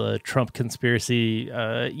for all the Trump conspiracy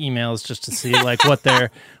emails just to see like what they're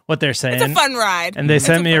saying. It's a fun ride. And they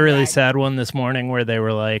sent me a really sad one this morning where they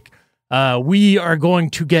were like, we are going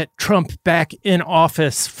to get Trump back in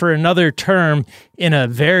office for another term in a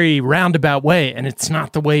very roundabout way. And it's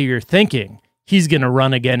not the way you're thinking. He's going to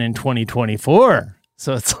run again in 2024.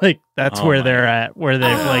 So it's like, that's where they're at, where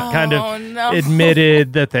they've kind of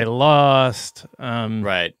admitted that they lost.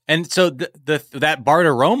 Right. And so that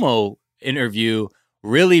Bartiromo interview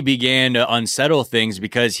really began to unsettle things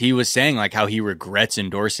because he was saying like how he regrets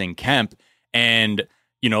endorsing Kemp and,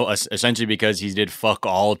 essentially because he did fuck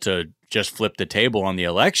all to just flip the table on the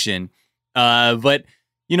election. But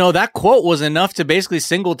that quote was enough to basically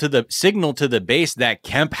signal to the base that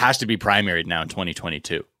Kemp has to be primaried now in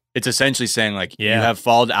 2022. It's essentially saying like, you have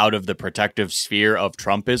fallen out of the protective sphere of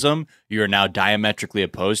Trumpism. You are now diametrically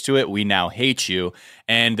opposed to it. We now hate you.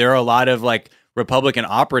 And there are a lot of like Republican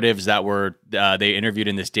operatives that were they interviewed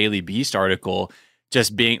in this Daily Beast article,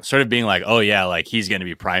 just being like, oh yeah, like he's going to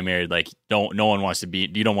be primaried. Like no one wants to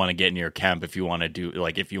be. You don't want to get near Kemp if you want to do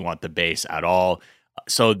like if you want the base at all.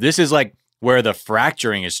 So this is like where the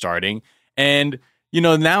fracturing is starting, and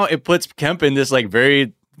now it puts Kemp in this like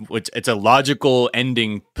very. It's a logical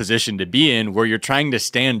ending position to be in where you're trying to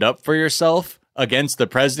stand up for yourself against the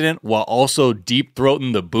president while also deep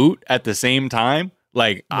throating the boot at the same time.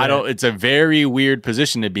 Like, I don't, it's a very weird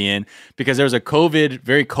position to be in because there was a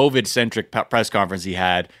very COVID centric press conference he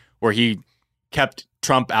had where he kept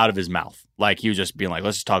Trump out of his mouth. Like, he was just being like,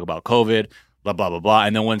 let's just talk about COVID, blah, blah, blah, blah.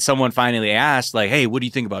 And then when someone finally asked, like, hey, what do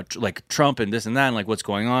you think about like Trump and this and that, and like what's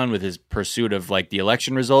going on with his pursuit of like the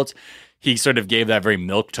election results, he sort of gave that very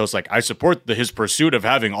milquetoast, like, I support his pursuit of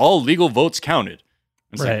having all legal votes counted.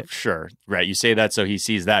 It's like, sure, right. You say that so he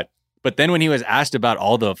sees that. But then when he was asked about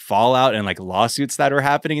all the fallout and like lawsuits that were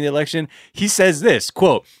happening in the election, he says this,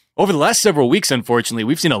 quote, over the last several weeks, unfortunately,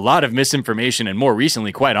 we've seen a lot of misinformation and more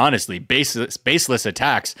recently, quite honestly, baseless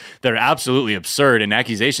attacks that are absolutely absurd and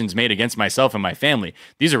accusations made against myself and my family.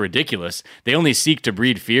 These are ridiculous. They only seek to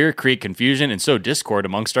breed fear, create confusion, and sow discord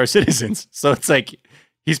amongst our citizens. So it's like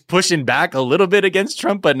he's pushing back a little bit against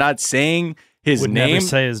Trump, but not saying his name. Would never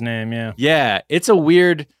say his name, yeah. Yeah, it's a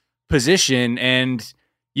weird position, and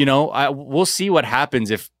you know, we'll see what happens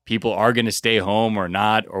if people are going to stay home or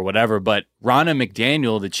not or whatever. But Ronna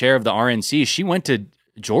McDaniel, the chair of the RNC, she went to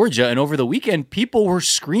Georgia, and over the weekend, people were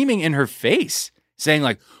screaming in her face, saying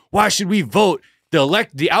like, why should we vote?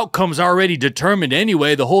 The outcome's already determined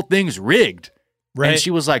anyway. The whole thing's rigged. Right. And she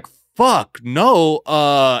was like, fuck, no,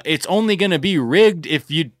 it's only going to be rigged if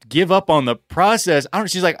you give up on the process.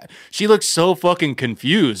 She's like, she looks so fucking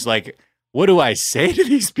confused. Like, what do I say to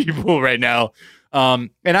these people right now? And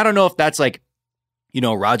I don't know if that's like, you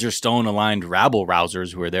know, Roger Stone aligned rabble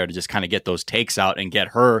rousers who are there to just kind of get those takes out and get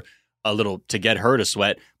her to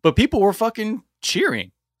sweat. But people were fucking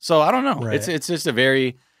cheering. So I don't know. Right. It's just a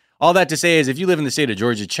very, all that to say is if you live in the state of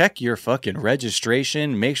Georgia, check your fucking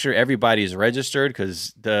registration. Make sure everybody's registered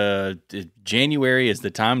because the January is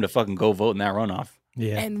the time to fucking go vote in that runoff.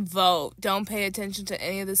 Yeah. And vote. Don't pay attention to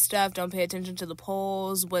any of this stuff. Don't pay attention to the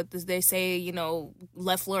polls. What they say, you know,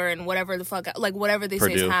 Loeffler and whatever the fuck, like whatever they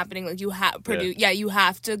say is happening. Like you have Purdue. Yeah, you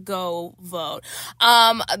have to go vote.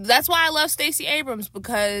 That's why I love Stacey Abrams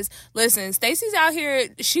because listen, Stacey's out here.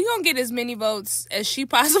 She gonna get as many votes as she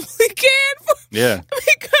possibly can. Yeah.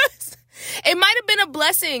 Because it might have been a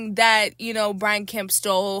blessing that, you know, Brian Kemp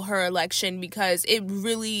stole her election because it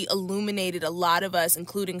really illuminated a lot of us,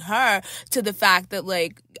 including her, to the fact that,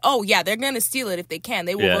 like, oh, yeah, they're going to steal it if they can.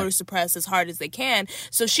 They will voter suppress as hard as they can.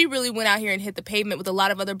 So she really went out here and hit the pavement with a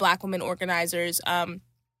lot of other Black women organizers.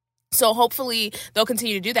 So hopefully they'll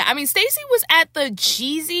continue to do that. I mean, Stacey was at the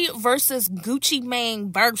Jeezy versus Gucci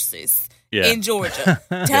Mane versus in Georgia,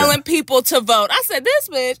 telling people to vote. I said, this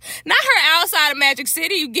bitch, not her outside of Magic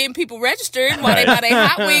City getting people registered while they buy their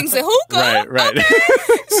hot wings and hookah. Right. Okay?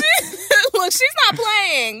 Look, she's not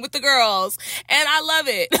playing with the girls, and I love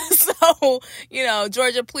it. So, you know,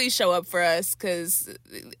 Georgia, please show up for us, because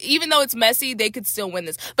even though it's messy, they could still win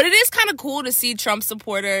this. But it is kind of cool to see Trump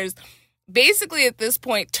supporters basically at this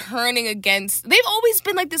point turning against, they've always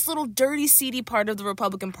been like this little dirty, seedy part of the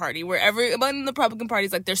Republican Party where everyone in the Republican Party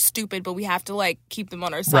is like, they're stupid, but we have to like keep them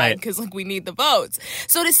on our side because like we need the votes.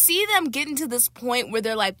 So to see them getting to this point where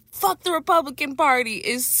they're like, fuck the Republican Party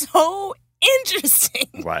is so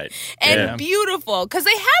interesting. Right. And beautiful, because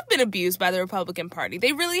they have been abused by the Republican Party.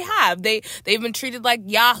 They really have. They've been treated like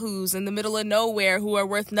yahoos in the middle of nowhere who are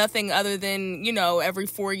worth nothing other than, you know, every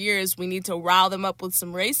 4 years we need to rile them up with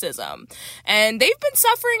some racism. And they've been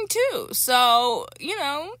suffering too. So, you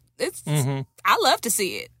know, it's I love to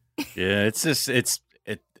see it. Yeah, it's just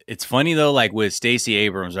it's funny though, like with Stacey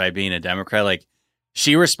Abrams, right, being a Democrat, like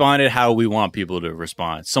she responded how we want people to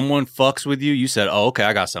respond. Someone fucks with you, you said, "Oh, okay,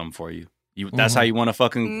 I got something for you." That's how you want to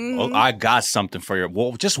fucking, oh, I got something for you.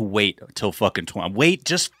 Well, just wait till fucking 20.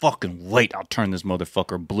 Just fucking wait. I'll turn this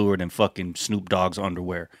motherfucker bluer than fucking Snoop Dogg's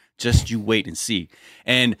underwear. Just you wait and see.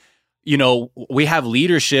 And, you know, we have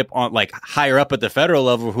leadership on like higher up at the federal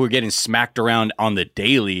level who are getting smacked around on the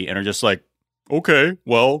daily and are just like, okay,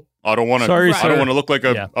 well, I don't want to, I don't want to look like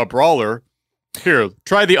a brawler. Here,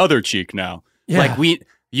 try the other cheek now. Yeah. Like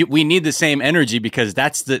we need the same energy because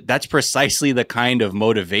that's precisely the kind of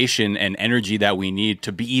motivation and energy that we need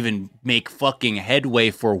to even make fucking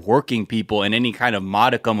headway for working people and any kind of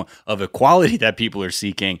modicum of equality that people are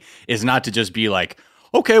seeking is not to just be like,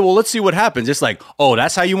 okay, well, let's see what happens. It's like, oh,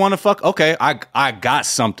 that's how you want to fuck? Okay, I got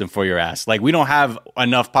something for your ass. Like, we don't have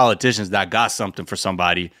enough politicians that got something for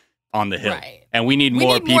somebody on the Hill. Right. And we need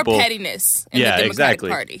more people. More pettiness in the Democratic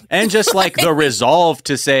Party. And just like the resolve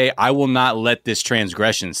to say, I will not let this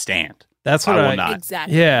transgression stand. That's what I will not.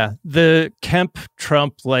 Exactly. Yeah. The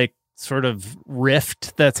Kemp-Trump like sort of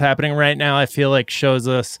rift that's happening right now, I feel like shows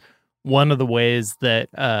us one of the ways that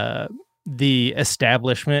the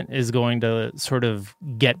establishment is going to sort of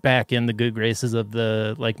get back in the good graces of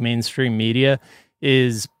the like mainstream media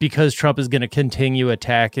is because Trump is going to continue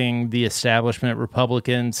attacking the establishment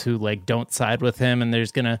Republicans who like don't side with him, and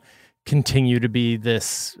there's going to continue to be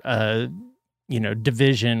this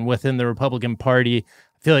division within the Republican Party.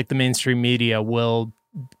 I feel like the mainstream media will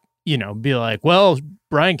be like, well,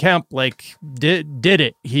 Brian Kemp like did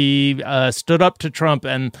it. He stood up to Trump,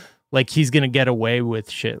 and like he's gonna get away with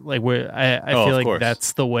shit. Like I feel like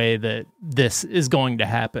that's the way that this is going to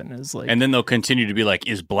happen. Is like, and then they'll continue to be like,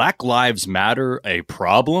 is Black Lives Matter a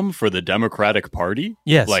problem for the Democratic Party?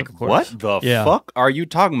 Yes, like of course. What the fuck are you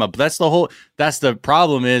talking about? But that's the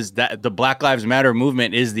problem, is that the Black Lives Matter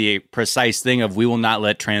movement is the precise thing of we will not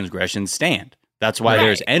let transgression stand. That's why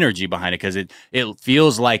there's energy behind it, because it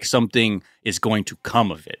feels like something is going to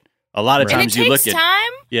come of it. A lot of times you look at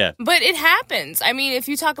time, but it happens. I mean, if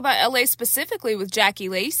you talk about LA specifically with Jackie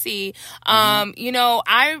Lacey,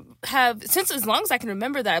 I have, since as long as I can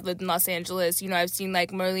remember that I've lived in Los Angeles, I've seen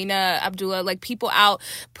like Marlena Abdullah, like people out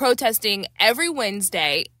protesting every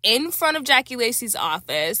Wednesday in front of Jackie Lacey's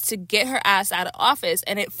office to get her ass out of office.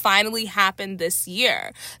 And it finally happened this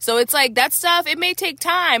year. So it's like that stuff, it may take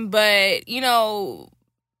time, but,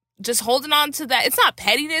 just holding on to that. It's not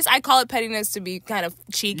pettiness. I call it pettiness to be kind of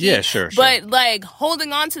cheeky. Yeah, sure. But like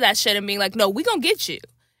holding on to that shit and being like, no, we gonna get you.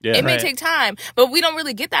 Yeah, it may take time, but we don't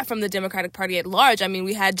really get that from the Democratic Party at large. I mean,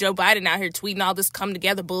 we had Joe Biden out here tweeting all this come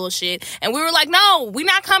together bullshit, and we were like, no, we're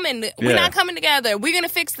not coming. We're not coming together. We're going to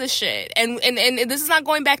fix this shit. And this is not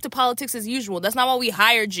going back to politics as usual. That's not why we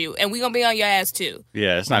hired you, and we're going to be on your ass too.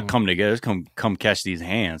 Yeah, it's not come together. It's come catch these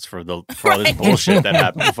hands for all this bullshit that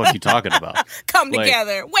happened. What the fuck are you talking about? Come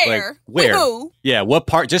together. Where? Where? Who? Yeah, what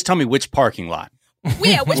part? Just tell me which parking lot.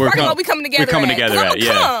 Yeah, which parking lot we coming together We're coming at? together at,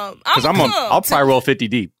 yeah. Because I'll probably roll 50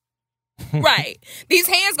 deep. Right. These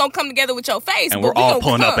hands gonna come together with your face. And we're all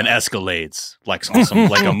pulling up in Escalades, like on some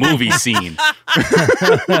like a movie scene.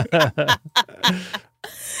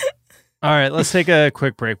 All right, let's take a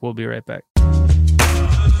quick break. We'll be right back.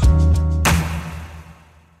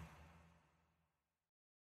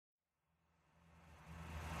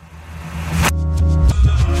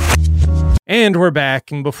 And we're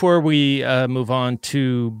back. And before we move on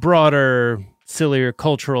to broader, sillier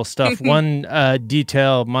cultural stuff, one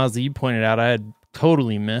detail, Mazda, you pointed out I had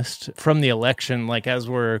totally missed from the election, like as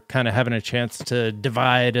we're kind of having a chance to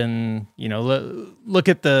divide and, look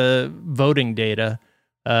at the voting data.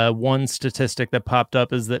 One statistic that popped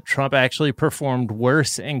up is that Trump actually performed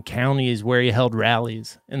worse in counties where he held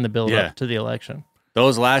rallies in the build-up to the election.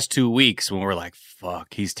 Those last 2 weeks when we're like,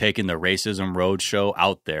 fuck, he's taking the racism roadshow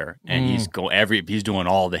out there and he's doing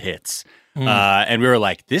all the hits. And we were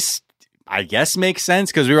like, this, I guess, makes sense,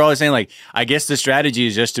 because we were always saying, like, I guess the strategy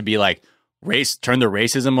is just to be like, turn the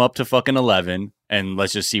racism up to fucking 11 and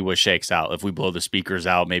let's just see what shakes out. If we blow the speakers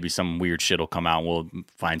out, maybe some weird shit will come out and we'll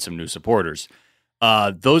find some new supporters.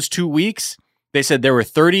 Those 2 weeks, they said there were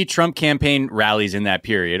 30 Trump campaign rallies in that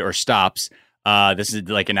period, or stops. This is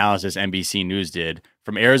like analysis NBC News did.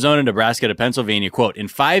 From Arizona, Nebraska to Pennsylvania, quote, in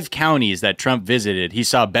 5 counties that Trump visited, he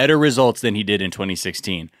saw better results than he did in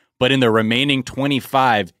 2016. But in the remaining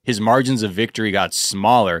 25, his margins of victory got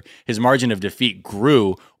smaller. His margin of defeat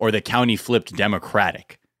grew, or the county flipped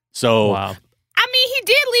Democratic. So, wow. I mean, he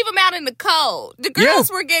did leave them out in the cold. The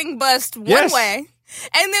girls were getting bussed one way.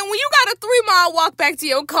 And then when you got a 3-mile walk back to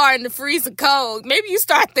your car in the freezing cold, maybe you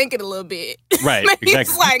start thinking a little bit. Right, maybe exactly.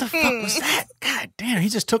 It's like, what the fuck was that? God damn, he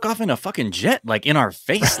just took off in a fucking jet, like in our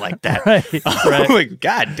face like that. Right. Like,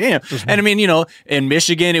 God damn. And I mean, in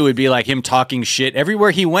Michigan, it would be like him talking shit.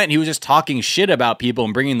 Everywhere he went, he was just talking shit about people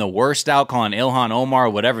and bringing the worst out, calling Ilhan Omar,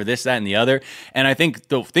 whatever, this, that, and the other. And I think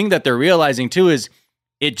the thing that they're realizing too is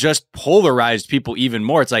it just polarized people even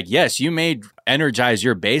more. It's like, yes, you may energize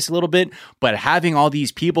your base a little bit, but having all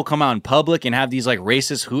these people come out in public and have these like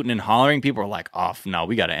racist hooting and hollering, people are like, oh, no,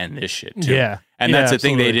 we got to end this shit too. Yeah. And that's the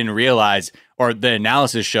absolutely. thing they didn't realize, or the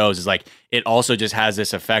analysis shows, is like it also just has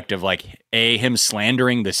this effect of like him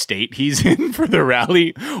slandering the state he's in for the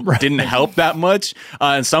rally didn't help that much.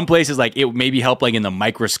 In some places, like it maybe helped like in the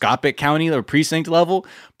microscopic county or precinct level,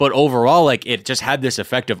 but overall, like it just had this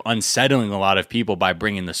effect of unsettling a lot of people by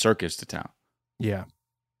bringing the circus to town. Yeah.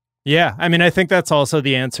 Yeah. I mean, I think that's also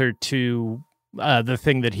the answer to the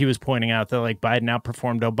thing that he was pointing out, that like Biden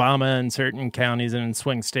outperformed Obama in certain counties and in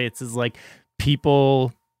swing states, is like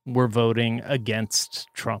people were voting against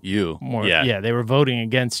Trump. They were voting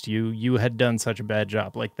against you. You had done such a bad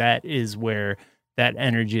job. Like that is where that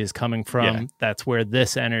energy is coming from. Yeah. That's where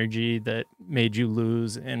this energy that made you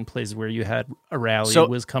lose in places where you had a rally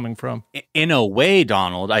was coming from. In a way,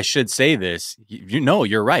 Donald, I should say this.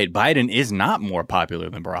 You're right. Biden is not more popular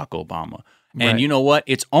than Barack Obama. And Right. you know what?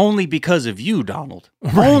 It's only because of you, Donald.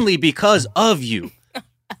 Only because of you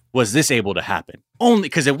was this able to happen. Only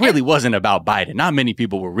because it really wasn't about Biden. Not many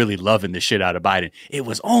people were really loving the shit out of Biden. It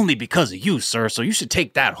was only because of you, sir. So you should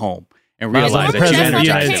take that home and Well, realize the that you president of the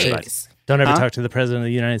energized United everybody. States. Don't ever Huh? talk to the president of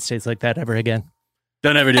the United States like that ever again.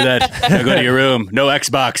 Don't ever do that. Don't go to your room. No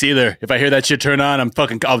Xbox either. If I hear that shit turn on,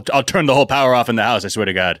 I'll turn the whole power off in the house. I swear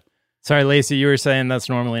to God. Sorry, Lacey, you were saying that's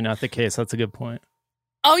normally not the case. That's a good point.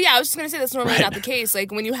 Oh, yeah, I was just going to say that's normally Right. not the case.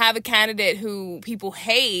 Like, when you have a candidate who people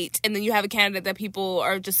hate, and then you have a candidate that people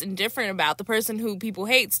are just indifferent about, the person who people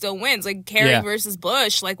hate still wins. Like, Kerry Yeah. versus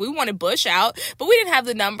Bush. Like, we wanted Bush out, but we didn't have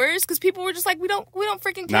the numbers because people were just like, we don't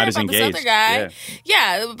freaking care Not as about this engaged. other guy.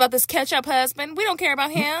 Yeah, about this ketchup husband. We don't care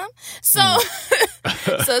about him. So,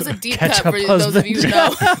 so it's a deep cut Ketchup for those of you who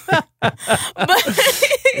know. But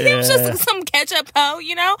he was Yeah. just some ketchup hoe,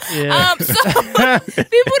 you know? Yeah. So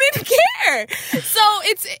people didn't care. So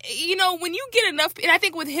it's, you know, when you get enough, and I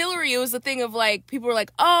think with Hillary, it was the thing of like, people were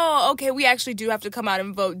like, oh, okay, we actually do have to come out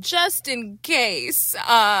and vote just in case.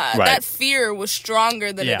 That fear was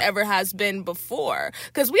stronger than it Yeah. ever has been before.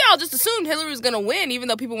 Because we all just assumed Hillary was going to win, even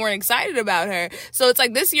though people weren't excited about her. So it's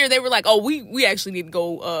like this year they were like, oh, we actually need to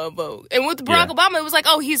go vote. And with Barack Obama, it was like,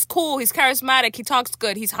 oh, he's cool, he's charismatic, he talks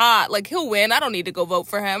good, he's hot. Like, he'll win. I don't need to go vote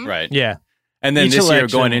for him. Right. Yeah. And then Each this year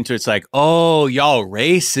election- going into it's like, oh, y'all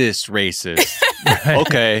racist.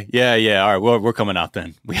 Okay. Yeah. All right. We're coming out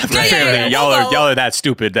then. We have to Yeah. y'all are that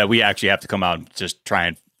stupid that we actually have to come out and just try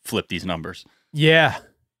and flip these numbers. Yeah.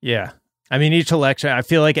 Yeah. I mean, each election, I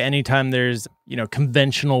feel like anytime there's,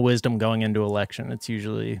 conventional wisdom going into election, it's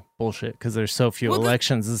usually bullshit because there's so few Well,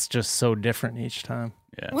 elections. It's just so different each time.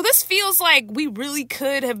 Well, this feels like we really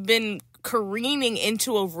could have been careening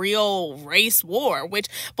into a real race war, which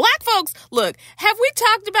black folks, look, have we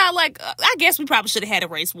talked about, like, I guess we probably should have had a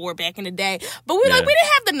race war back in the day, but we didn't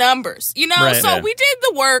have the numbers, Right. so we did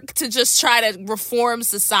the work to just try to reform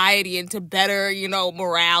society into better,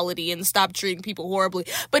 morality and stop treating people horribly.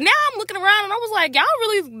 But now I'm looking around and I was like, y'all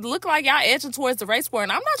really look like y'all edging towards the race war,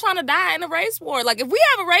 and I'm not trying to die in a race war. Like, if we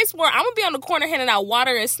have a race war, I'm gonna be on the corner handing out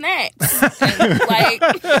water and snacks. And, like,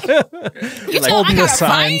 you tell I Holding the gotta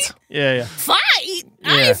signs. fight? Yeah. Fight?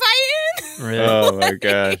 I Yeah. ain't fighting. Really. Oh my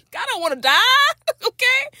God. I don't want to die.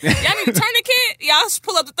 Okay, y'all need to tourniquet. Y'all should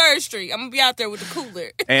pull up the 3rd Street. I'm gonna be out there with the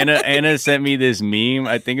cooler. Anna sent me this meme.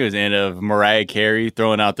 I think it was Anna of Mariah Carey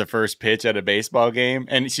throwing out the first pitch at a baseball game,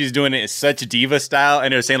 and she's doing it in such diva style.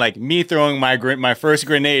 And it was saying like me throwing my first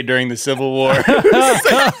grenade during the Civil War.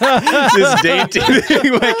 This dainty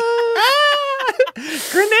thing, like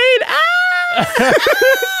grenade.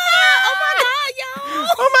 Oh my god, y'all!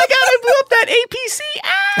 Oh my God! I blew up that APC.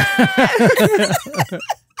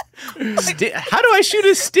 How do I shoot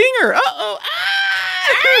a stinger?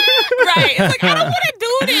 Right? It's like, I don't want to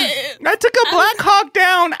do this. I took a Black Hawk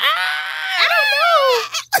down. I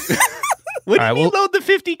don't know. What do All right, you mean well- load the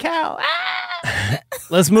 50 cal?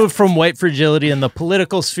 Let's move from white fragility in the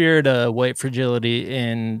political sphere to white fragility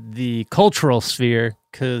in the cultural sphere,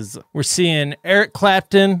 because we're seeing Eric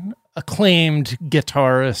Clapton, acclaimed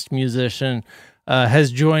guitarist, musician,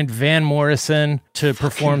 has joined Van Morrison to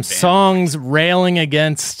perform songs railing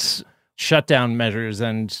against shutdown measures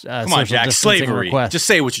and Come on, social Jack. distancing Slavery. requests. Just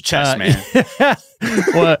say it with your chest, man.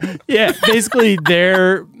 Well, yeah, basically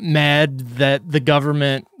they're mad that the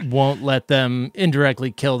government won't let them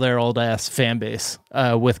indirectly kill their old ass fan base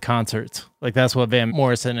with concerts. Like, that's what Van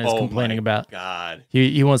Morrison is complaining about. God.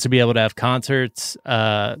 He wants to be able to have concerts.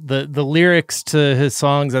 The lyrics to his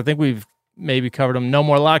songs, I think we've maybe covered them. No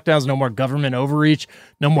more lockdowns, no more government overreach,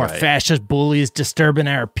 no more fascist bullies disturbing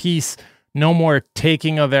our peace, no more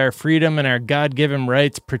taking of our freedom and our God-given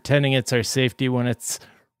rights, pretending it's our safety when it's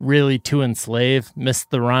really to enslave. Missed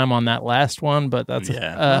the rhyme on that last one, but that's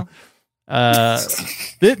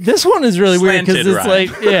this one is really weird because Slanted it's rhyme.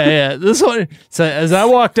 like this one. So as I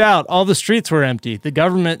walked out, all the streets were empty. The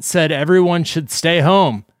government said everyone should stay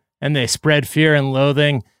home, and they spread fear and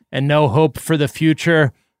loathing and no hope for the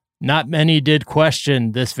future. Not many did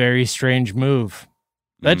question this very strange move.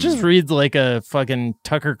 That just reads like a fucking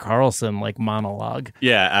Tucker Carlson like monologue.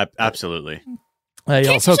 Yeah, absolutely. He Can't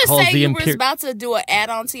also you just calls say the you were Imperial. about to do an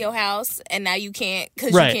add-on to your house and now you can't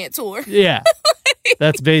because Right. you can't tour? Yeah,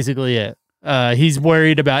 that's basically it. He's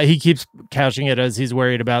worried about. He keeps couching it as he's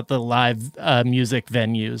worried about the live music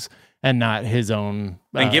venues and not his own.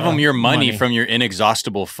 And give them your money from your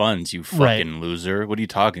inexhaustible funds, you fucking Right. loser. What are you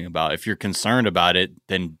talking about? If you're concerned about it,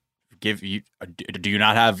 then do you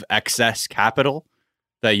not have excess capital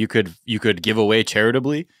that you could give away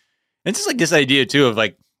charitably? And it's just like this idea too of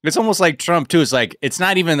like, it's almost like Trump too. It's like, it's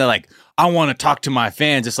not even that like, I want to talk to my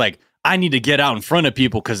fans. It's like, I need to get out in front of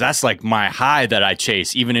people because that's like my high that I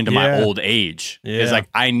chase even into my old age. It's like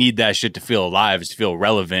I need that shit to feel alive, to feel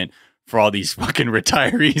relevant for all these fucking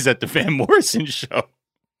retirees at the Van Morrison show.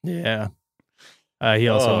 Yeah. He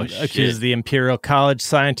also accused the Imperial College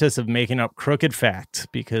scientists of making up crooked facts,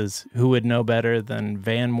 because who would know better than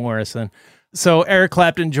Van Morrison? So Eric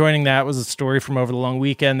Clapton joining that was a story from over the long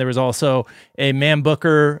weekend. There was also a Man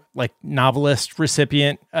Booker, like novelist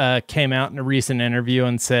recipient, came out in a recent interview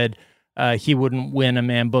and said he wouldn't win a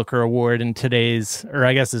Man Booker award in today's, or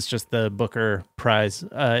I guess it's just the Booker Prize,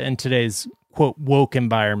 in today's, quote, woke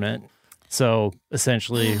environment. So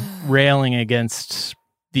essentially railing against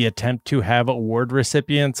the attempt to have award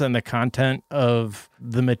recipients and the content of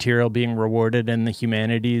the material being rewarded in the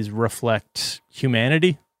humanities reflect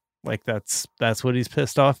humanity. Like that's what he's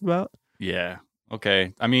pissed off about. Yeah.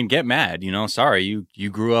 Okay. I mean, get mad, sorry. You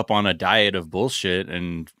grew up on a diet of bullshit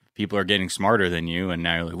and people are getting smarter than you. And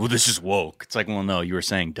now you're like, well, this is woke. It's like, well, no, you were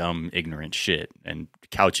saying dumb, ignorant shit and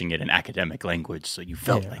couching it in academic language. So you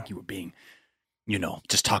felt like you were being,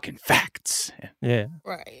 just talking facts. Yeah.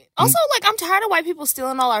 Right. Also, like, I'm tired of white people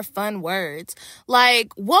stealing all our fun words.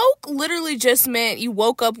 Like, woke literally just meant you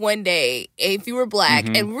woke up one day, if you were black,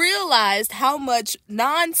 and realized how much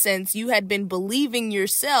nonsense you had been believing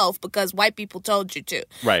yourself because white people told you to.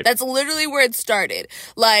 Right. That's literally where it started.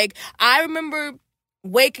 Like, I remember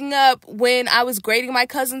waking up when I was grading my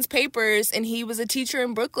cousin's papers and he was a teacher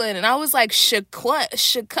in Brooklyn, and I was like,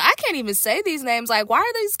 I can't even say these names. Like, why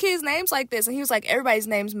are these kids' names like this? And he was like, everybody's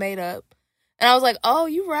name's made up. And I was like, oh,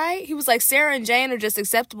 you right. He was like, Sarah and Jane are just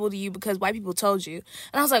acceptable to you because white people told you.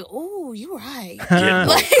 And I was like, oh, you right.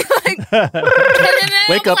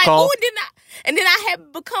 Wake up call. And then I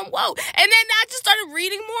had become woke. And then I just started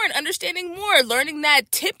reading more and understanding more, learning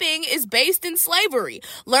that tipping is based in slavery,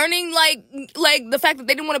 learning like the fact that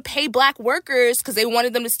they didn't want to pay black workers because they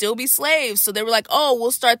wanted them to still be slaves. So they were like, oh,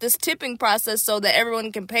 we'll start this tipping process so that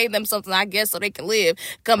everyone can pay them something, I guess, so they can live,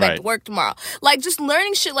 come back to work tomorrow. Like, just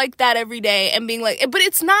learning shit like that every day and being like, but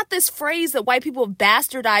it's not this phrase that white people have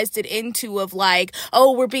bastardized it into of like,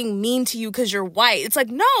 oh, we're being mean to you because you're white. It's like,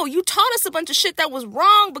 no, you taught us a bunch of shit that was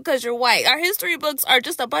wrong because you're white. Our history books are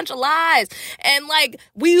just a bunch of lies. And like,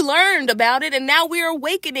 we learned about it and now we're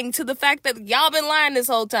awakening to the fact that y'all been lying this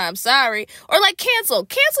whole time. Sorry. Or like cancel.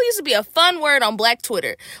 Cancel used to be a fun word on Black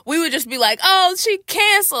Twitter. We would just be like, oh, she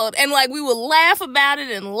canceled. And like, we would laugh about it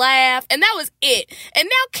and laugh. And that was it. And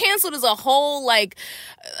now canceled is a whole like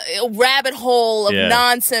rabbit hole of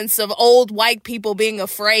nonsense of old white people being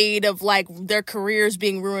afraid of like their careers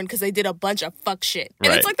being ruined because they did a bunch of fuck shit.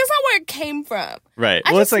 And it's like, that's not where it came from. Right.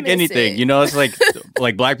 Well, it's like anything, it's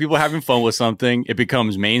like black people having fun with something, it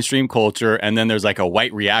becomes mainstream culture, and then there's like a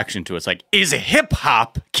white reaction to it. It's like, is hip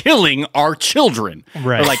hop killing our children?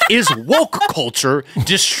 Right. Or like, is woke culture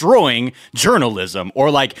destroying journalism? Or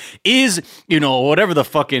like, is, whatever the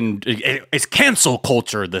fucking, is cancel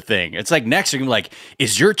culture the thing? It's like, next you're like,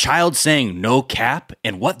 is your child saying no cap?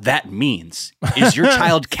 And what that means. Is your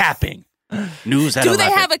child capping? News at 11. Do they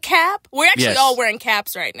have a cap? We're actually all wearing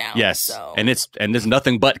caps right now. Yes. So. And there's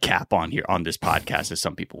nothing but cap on here on this podcast, as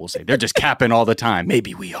some people will say. They're just capping all the time.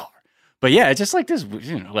 Maybe we are. But yeah, it's just like this,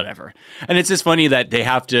 whatever. And it's just funny that they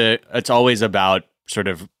have to, it's always about sort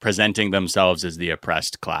of presenting themselves as the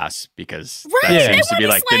oppressed class, because that seems to be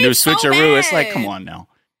like the new switcheroo. It's like, come on now.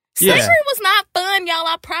 Slavery was not fun, y'all,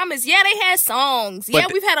 I promise. Yeah, they had songs. Yeah,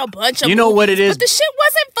 we've had a bunch of You know movies, what it is? But the shit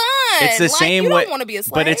wasn't fun. It's the same you way. don't want to be a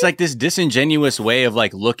slave. But it's like this disingenuous way of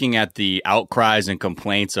like looking at the outcries and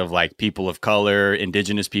complaints of like people of color,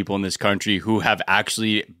 indigenous people in this country who have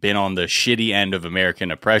actually been on the shitty end of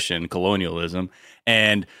American oppression, colonialism,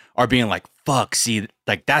 and are being like, fuck, see,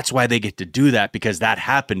 like that's why they get to do that, because that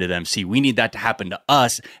happened to them. See, we need that to happen to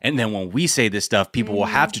us. And then when we say this stuff, people will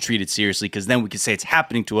have to treat it seriously, because then we can say it's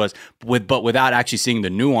happening to us, but without actually seeing the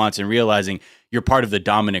nuance and realizing you're part of the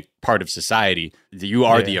dominant part of society. You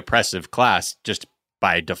are the oppressive class just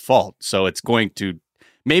by default. So it's going to,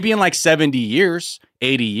 maybe in like 70 years,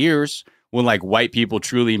 80 years, when like white people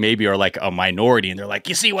truly maybe are like a minority and they're like,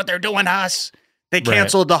 you see what they're doing to us? They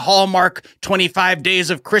canceled the Hallmark 25 Days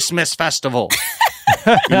of Christmas Festival.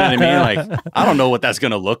 You know what I mean? Like, I don't know what that's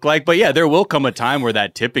going to look like. But yeah, there will come a time where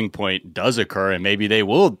that tipping point does occur, and maybe they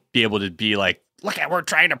will be able to be like, look at, we're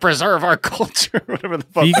trying to preserve our culture, whatever the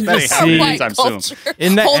fuck that happens anytime soon.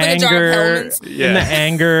 In the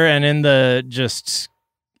anger and in the just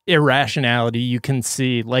irrationality, you can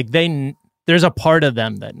see like there's a part of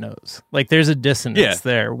them that knows. Like there's a dissonance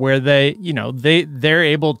there where they're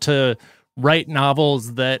able to write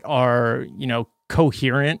novels that are,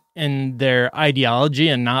 coherent in their ideology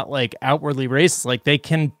and not like outwardly racist. Like they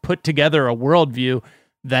can put together a worldview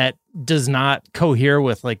that does not cohere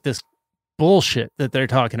with like this bullshit that they're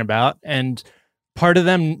talking about. And part of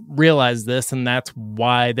them realize this, and that's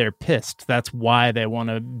why they're pissed. That's why they want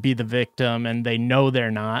to be the victim, and they know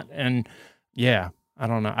they're not. And yeah, I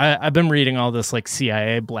don't know. I've been reading all this like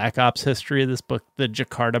CIA Black Ops history of this book, The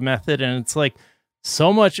Jakarta Method, and it's like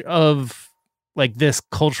so much of like this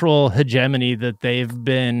cultural hegemony that they've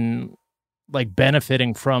been like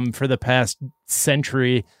benefiting from for the past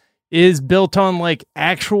century is built on like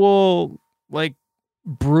actual like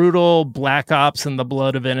brutal black ops and the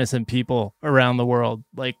blood of innocent people around the world,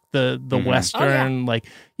 like the Western, like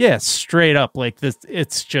straight up like this.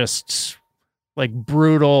 It's just like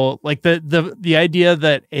brutal, like the idea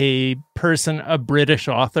that a British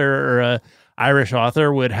author or a Irish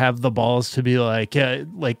author would have the balls to be like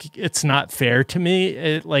it's not fair to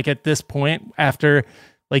me, like at this point after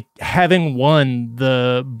like having won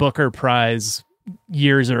the Booker Prize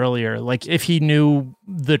years earlier. Like if he knew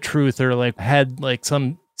the truth or like had like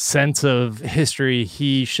some sense of history,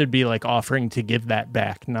 he should be like offering to give that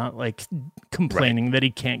back, not like complaining that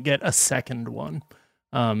he can't get a second one.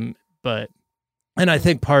 But I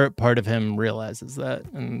think part of him realizes that,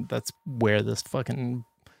 and that's where this fucking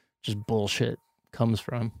just bullshit comes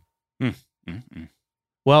from.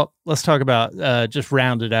 Well, let's talk about just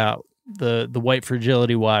round it out, the White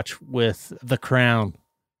Fragility Watch with The Crown.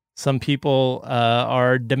 Some people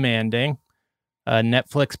are demanding.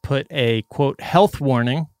 Netflix put a, quote, health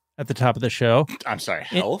warning at the top of the show. I'm sorry,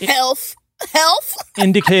 health? Health?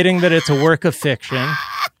 Indicating that it's a work of fiction,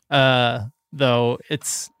 though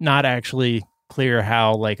it's not actually clear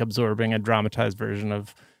how like absorbing a dramatized version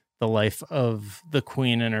of the life of the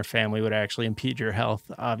Queen and her family would actually impede your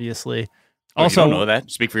health, obviously. Also, you don't know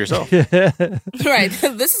that. Speak for yourself. Right.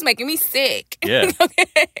 This is making me sick. Yeah.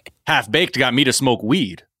 Half-Baked got me to smoke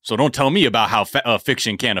weed. So don't tell me about how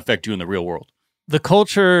fiction can affect you in the real world. The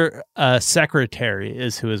culture secretary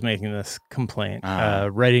is who is making this complaint,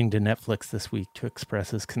 writing to Netflix this week to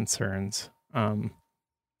express his concerns.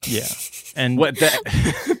 Yeah. And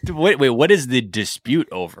wait, what is the dispute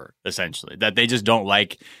over, essentially? That they just don't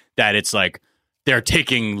like that it's like they're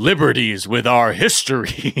taking liberties with our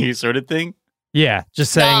history sort of thing? Yeah,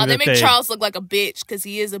 just saying they make Charles look like a bitch because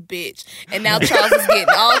he is a bitch. And now Charles is getting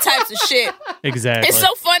all types of shit. Exactly. It's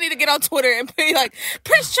so funny to get on Twitter and be like,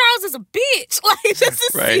 Prince Charles is a bitch. Like,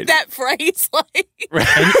 just to see that phrase. Like,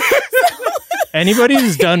 anybody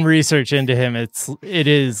who's done research into him, it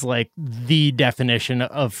is like the definition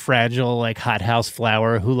of fragile, like hothouse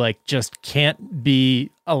flower who like just can't be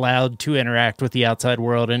allowed to interact with the outside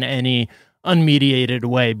world in any unmediated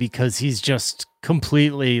way because he's just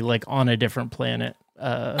completely like on a different planet.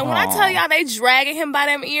 And when I tell y'all they dragging him by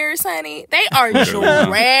them ears, honey, they are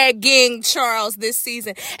dragging Charles this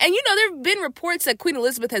season. And you know, there have been reports that Queen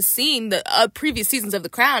Elizabeth has seen the previous seasons of The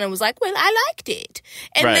Crown and was like, well, I liked it.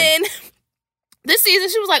 And then this season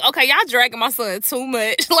she was like, okay, y'all dragging my son too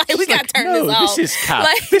much. Like, we gotta turn this off. This is cap.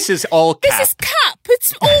 Like, this is all cap. This is cap.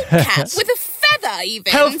 It's all cap with a feather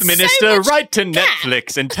even. Health Minister, write to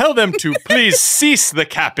Netflix and tell them to please cease the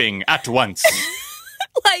capping at once.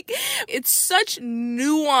 Like, it's such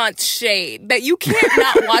nuanced shade that you can't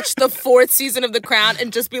not watch the 4th season of The Crown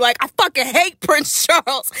and just be like, I fucking hate Prince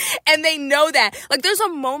Charles. And they know that. Like, there's a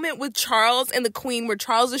moment with Charles and the Queen where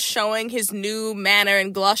Charles is showing his new manor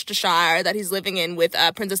in Gloucestershire that he's living in with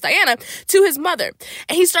Princess Diana to his mother.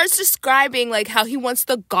 And he starts describing, like, how he wants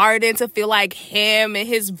the garden to feel like him and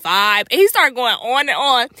his vibe. And he started going on and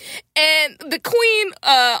on. And the Queen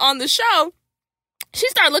on the show, she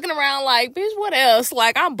started looking around like, bitch, what else?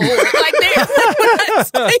 Like, I'm bored. Like, when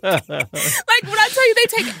I tell you, they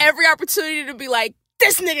take every opportunity to be like,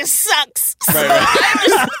 this nigga sucks.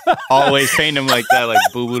 Right. Always paint him like that, like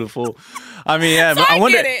boo-boo the fool. I mean, yeah, so I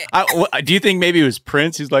wonder, do you think maybe it was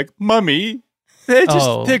Prince? He's like, Mummy,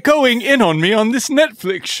 they're going in on me on this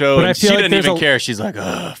Netflix show. But and she didn't even care. She's like,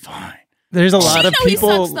 fine. There's a lot of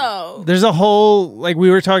people. He sucks, there's a whole, like we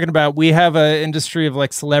were talking about, we have an industry of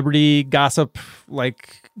like celebrity gossip,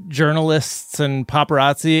 like journalists and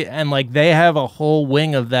paparazzi, and like they have a whole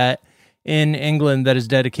wing of that in England that is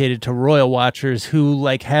dedicated to royal watchers who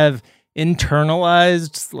like have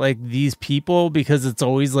internalized like these people because it's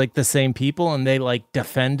always like the same people and they like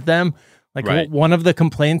defend them. Like one of the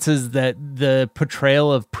complaints is that the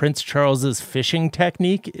portrayal of Prince Charles's fishing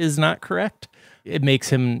technique is not correct. It makes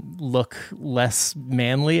him look less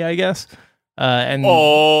manly, I guess. And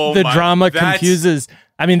the drama confuses.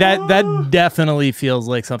 I mean, that definitely feels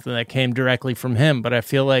like something that came directly from him. But I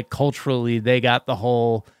feel like culturally, they've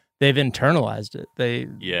internalized it. They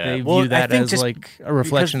view that as like a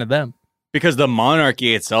reflection of them. Because the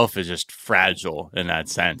monarchy itself is just fragile in that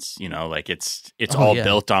sense, you know, like it's all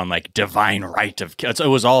built on like divine right of it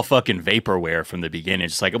was all fucking vaporware from the beginning.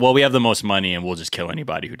 It's like, well, we have the most money and we'll just kill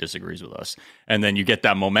anybody who disagrees with us. And then you get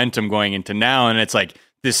that momentum going into now, and it's like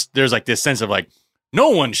there's like this sense of like,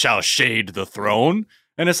 no one shall shade the throne.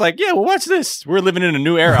 And it's like, yeah, well, watch this. We're living in a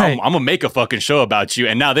new era. Right. I'm gonna make a fucking show about you,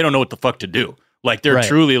 and now they don't know what the fuck to do. Like they're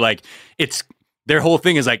truly like their whole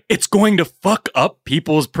thing is like, it's going to fuck up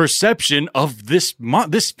people's perception of this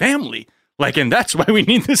family. Like, and that's why we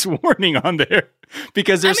need this warning on there.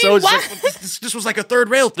 Because they're this was like a third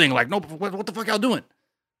rail thing. Like, no, what the fuck y'all doing?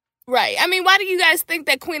 Right. I mean, why do you guys think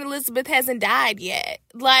that Queen Elizabeth hasn't died yet?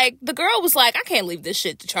 Like, the girl was like, I can't leave this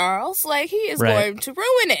shit to Charles. Like, he is going to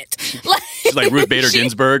ruin it. Like, she's like Ruth Bader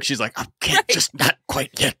Ginsburg. She's like, I can't, just not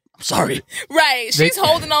quite yet. Sorry. Right. She's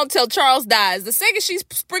holding on till Charles dies. The second she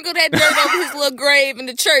sprinkled that dirt over his little grave in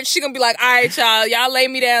the church, she gonna be like, all right, child, y'all lay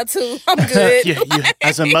me down too. I'm good.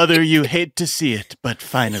 As a mother, you hate to see it, but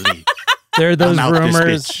finally. There are those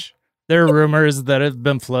rumors. There are rumors that have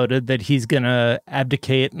been floated that he's gonna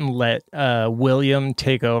abdicate and let William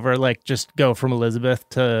take over, like just go from Elizabeth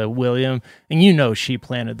to William. And you know she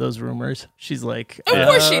planted those rumors. She's like, of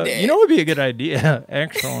course she did. You know what would be a good idea,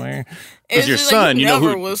 actually. Because your son,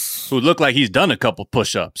 who looked like he's done a couple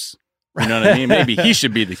push-ups. You know what I mean? Maybe he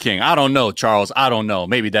should be the king. I don't know, Charles. I don't know.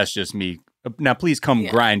 Maybe that's just me. Now, please come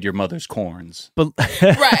grind your mother's corns. Right.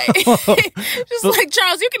 Just like,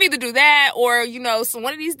 Charles, you can either do that or, you know, so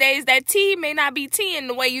one of these days that tea may not be teaing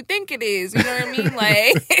the way you think it is. You know what I mean?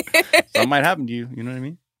 Like, something might happen to you. You know what I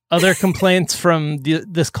mean? Other complaints from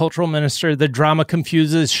this cultural minister: the drama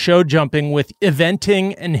confuses show jumping with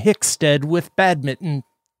eventing and Hickstead with badminton.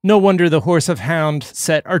 No wonder the Horse of Hound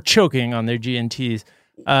set are choking on their G&Ts.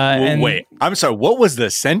 Wait, I'm sorry. What was the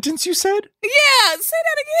sentence you said? Yeah, say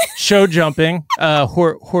that again. Show jumping,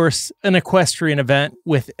 horse, an equestrian event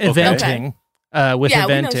with eventing,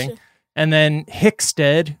 eventing, and then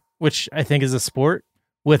Hickstead, which I think is a sport,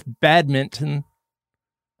 with badminton.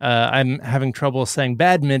 I'm having trouble saying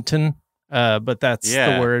badminton, but that's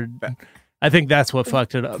the word. I think that's what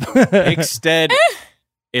fucked it up. Hickstead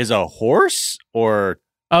is a horse, or?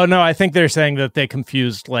 Oh, no, I think they're saying that they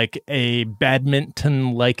confused like a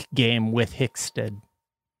badminton-like game with Hickstead.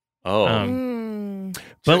 Oh.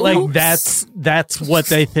 But like that's what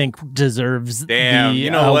they think deserves damn, the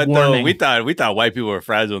you know what warning. Though? We thought white people were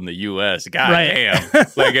fragile in the US. God damn.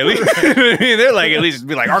 Like at least they're like at least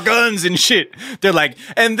be like our guns and shit. They're like,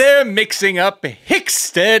 and they're mixing up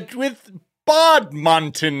Hickstead with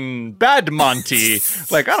Badmonty.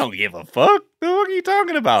 Like, I don't give a fuck. The fuck are you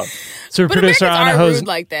talking about? So but producer Americans are rude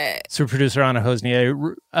like that. So producer Anna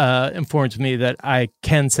Hosnier informs me that I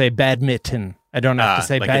can say badminton. I don't have to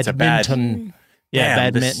say like badminton.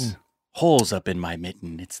 Badminton. Holes up in my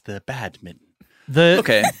mitten. It's the badminton.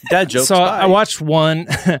 Okay, dad jokes. So I watched one.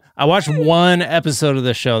 I watched one episode of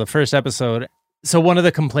the show, the first episode. So one of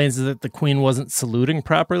the complaints is that the Queen wasn't saluting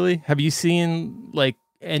properly. Have you seen like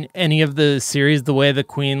any of the series the way the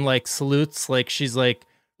Queen like salutes? Like she's like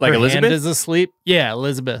her Elizabeth hand is asleep. Yeah,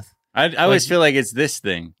 Elizabeth. I always feel like it's this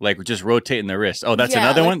thing, like we're just rotating the wrist. Oh, that's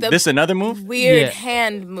another one? This another move? Weird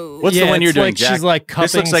hand move. What's the one you're doing, like Jack? She's like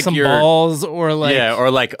cupping some balls or like... Yeah, or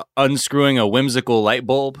like unscrewing a whimsical light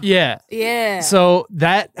bulb. Yeah. Yeah. So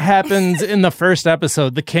that happens in the first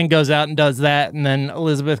episode. The king goes out and does that, and then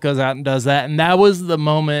Elizabeth goes out and does that. And that was the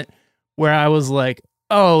moment where I was like,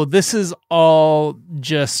 oh, this is all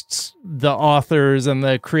just the authors and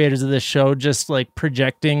the creators of this show just like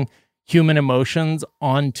projecting human emotions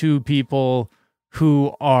onto people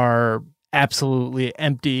who are absolutely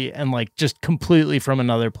empty and like just completely from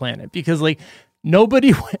another planet, because like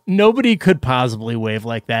nobody could possibly wave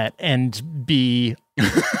like that and be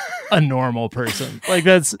a normal person. Like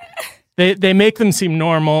that's they make them seem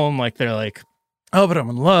normal, and like they're like, oh, but I'm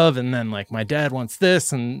in love, and then like my dad wants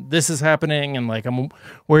this and this is happening, and like I'm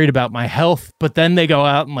worried about my health, but then they go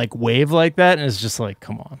out and like wave like that, and it's just like,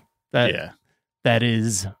 come on. That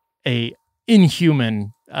is a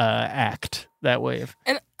inhuman act, that wave.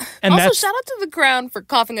 And also shout out to the Crown for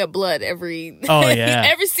coughing up blood every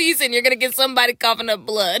every season. You're gonna get somebody coughing up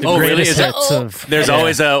blood. Oh, really? There's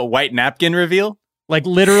always a white napkin reveal. Like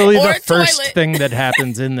literally the first thing that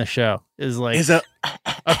happens in the show is like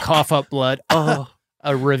a cough up blood.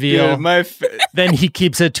 A reveal. Dude, then he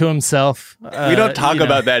keeps it to himself. We don't talk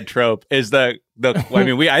about that trope. Is I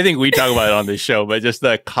think we talk about it on this show, but just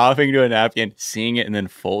the coughing to a napkin, seeing it, and then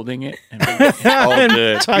folding it, and all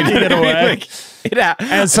good, tucking it away.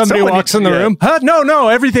 As somebody walks in the room, no,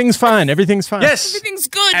 everything's fine. Everything's fine. Yes, everything's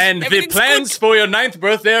good. And the plans for your 9th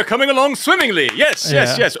birthday are coming along swimmingly. Yes.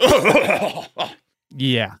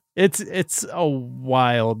 Yeah. It's a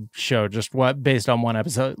wild show, just based on one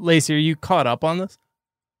episode. Lacey, are you caught up on this?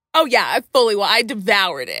 Oh yeah, I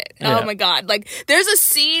devoured it. Yeah. Oh my God. Like there's a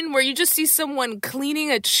scene where you just see someone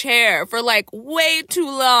cleaning a chair for like way too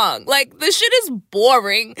long. Like the shit is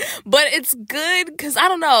boring, but it's good because I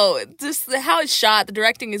don't know, just how it's shot, the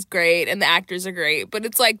directing is great and the actors are great, but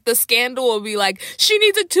it's like the scandal will be like, she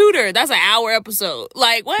needs a tutor. That's an hour episode.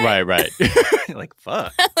 Like what? Right. Like,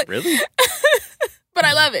 fuck. Really? But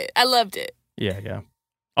I love it. I loved it. Yeah.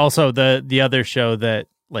 Also, the other show that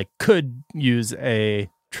like could use a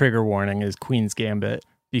trigger warning is Queen's Gambit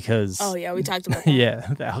because Oh yeah, we talked about that.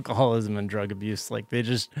 yeah, the alcoholism and drug abuse, like they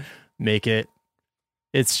just make it.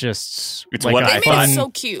 It's just It's like what a I They fun, made it so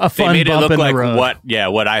cute. a They fun made it bump look in the like road.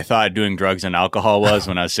 what I thought doing drugs and alcohol was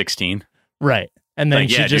when I was 16. Right, and then Like,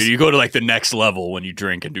 she yeah, just dude, you go to like the next level when you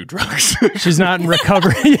drink and do drugs. she's not in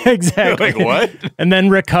recovery. Yeah, exactly. Like, what? And then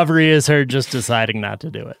recovery is her just deciding not to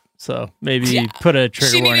do it. So maybe Yeah. put a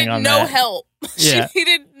trigger She warning needed on no that. help. Yeah. She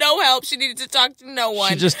needed no help. She needed to talk to no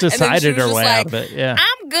one. She just And then she decided was her just way like, out of it. Yeah.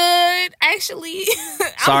 I'm good, actually. I'm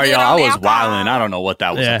Sorry, good y'all. on I the was alcohol. wilding. I don't know what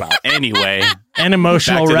that was Yeah. about. Anyway, And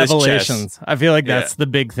emotional Back to this revelations. I feel like that's Yeah. the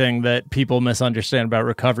big thing that people misunderstand about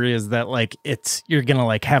recovery is that like you're gonna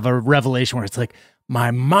like have a revelation where it's like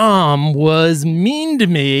my mom was mean to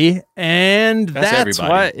me and That's that's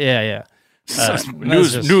everybody. why. Yeah.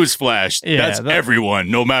 Newsflash. Yeah, That's that- everyone.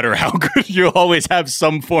 No matter how good, you'll always have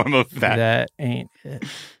some form of that. That ain't it.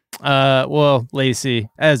 Well, Lacey,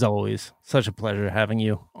 as always, such a pleasure having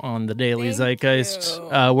you on the Daily Thank Zeitgeist.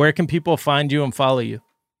 you. Where can people find you and follow you?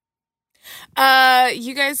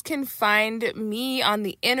 You guys can find me on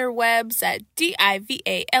the interwebs at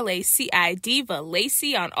DIVALACI Diva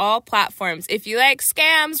Lacey on all platforms. If you like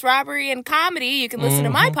scams, robbery, and comedy, you can listen to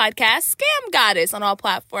my podcast, Scam Goddess, on all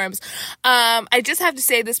platforms. I just have to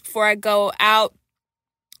say this before I go out.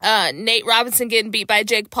 Nate Robinson getting beat by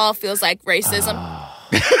Jake Paul feels like racism.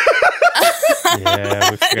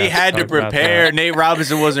 Yeah, we forgot He had to talk about prepare. that. Nate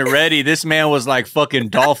Robinson wasn't ready. This man was like fucking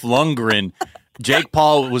Dolph Lundgren. Jake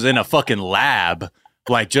Paul was in a fucking lab,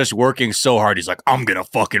 like just working so hard. He's like, I'm gonna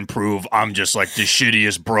fucking prove I'm just like the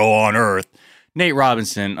shittiest bro on earth. Nate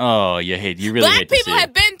Robinson, oh, you really Black hate to see people it.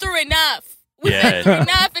 have been through enough. We've Yeah. been through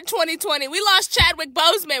enough in 2020. We lost Chadwick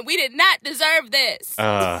Boseman. We did not deserve this.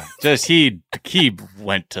 Just he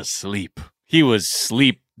went to sleep. He was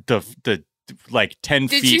sleep the like 10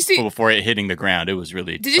 Did you feet see- before it hitting the ground. It was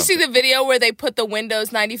really. Did you see the video where they put the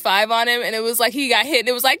Windows 95 on him and it was like he got hit and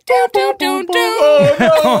it was like doo doo doo doo.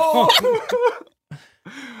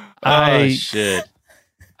 Oh shit!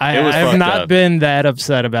 I It was have fucked not up. been that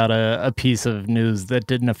upset about a piece of news that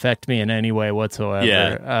didn't affect me in any way whatsoever.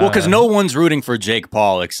 Yeah. Well, because no one's rooting for Jake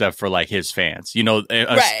Paul except for like his fans. You know,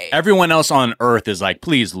 Right. everyone else on earth is like,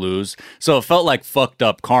 please lose. So it felt like fucked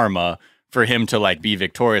up karma for him to like be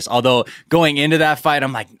victorious. Although going into that fight,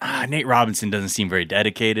 I'm like, Nate Robinson doesn't seem very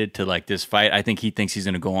dedicated to like this fight. I think he thinks he's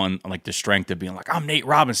going to go on like the strength of being like, I'm Nate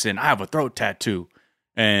Robinson. I have a throat tattoo.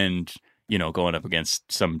 And, you know, going up against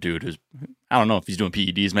some dude who's, I don't know if he's doing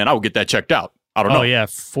PEDs, man. I would get that checked out. I don't know. Oh yeah,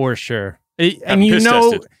 for sure. And Having you piss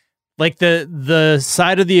know, tested. like the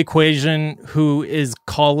side of the equation who is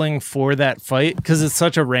calling for that fight because it's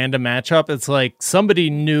such a random matchup. It's like somebody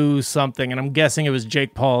knew something, and I'm guessing it was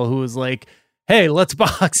Jake Paul who was like, "Hey, let's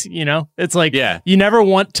box." You know, it's like Yeah. you never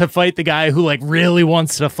want to fight the guy who like really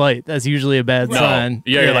wants to fight. That's usually a bad No. sign.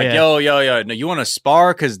 Yeah, you're like, yo. No, you want to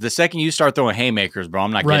spar? Because the second you start throwing haymakers, bro,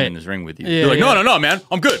 I'm not Right. getting in this ring with you. Yeah, You're like, yeah. no, man.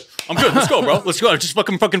 I'm good. Let's go, bro. Let's go. Just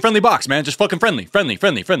fucking friendly box, man. Just fucking friendly.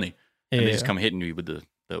 And they just come hitting me with the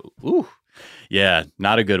ooh. Yeah,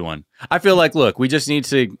 not a good one. I feel like, look, we just need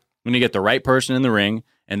to get the right person in the ring,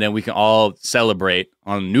 and then we can all celebrate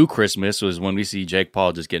on New Christmas was when we see Jake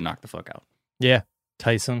Paul just get knocked the fuck out. Yeah,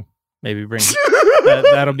 Tyson. Maybe bring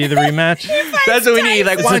that'll be the rematch. That's what we need.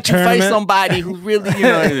 Like, It's why a don't you fight tournament. somebody who really, you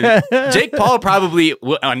know? Jake Paul probably,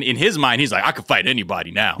 in his mind, he's like, I could fight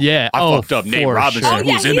anybody now. Yeah. I Oh, fucked up Nate for Robinson, sure. Oh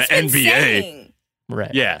yeah, who's in the he's been NBA. saying.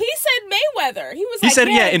 Right. Yeah. He said Mayweather. He was He like, said,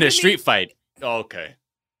 yeah, in give a me- street fight. Okay.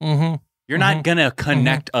 Mm-hmm. You're not going to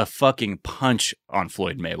connect a fucking punch on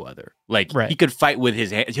Floyd Mayweather. Like, Right. he could fight with his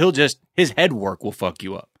hand. His head work will fuck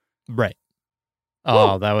you up. Right.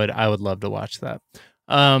 Oh, I would love to watch that.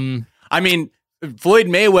 I mean, Floyd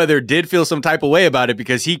Mayweather did feel some type of way about it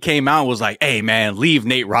because he came out and was like, hey, man, leave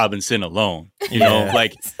Nate Robinson alone. You know, Yeah.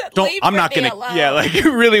 like, Leave I'm not Brittany going to, alone. yeah, like it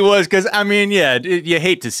really was. Cause I mean, yeah, you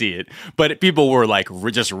hate to see it, but people were like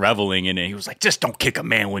just reveling in it. He was like, just don't kick a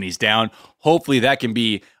man when he's down. Hopefully that can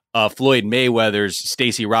be Floyd Mayweather's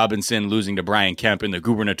Stacey Robinson losing to Brian Kemp in the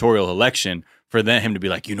gubernatorial election for him to be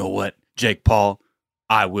like, you know what, Jake Paul,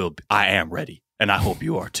 I am ready. and I hope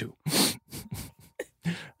you are too.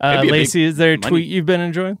 Lacey, is there a tweet you've been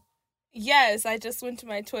enjoying? Yes, I just went to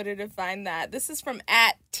my Twitter to find that. This is from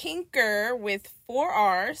 @Tinker with 4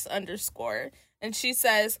 R's _. And she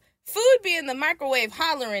says, food be in the microwave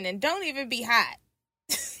hollering and don't even be hot.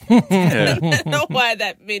 I don't know why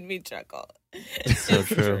that made me chuckle. It's so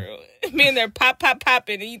true. Being there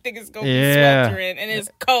popping and you think it's going to be sweltering and it's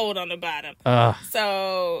cold on the bottom.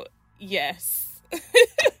 So, yes.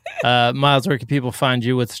 Miles, where can people find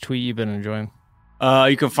you? What's the tweet you've been enjoying?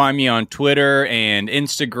 You can find me on Twitter and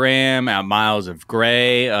Instagram at Miles of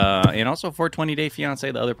Gray, and also 420 Day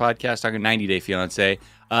Fiance, the other podcast talking 90 Day Fiance.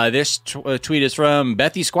 This tweet is from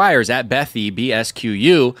Bethy Squires at Bethy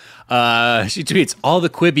BSQU. She tweets, "All the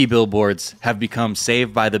Quibi billboards have become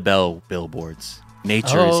Saved by the Bell billboards.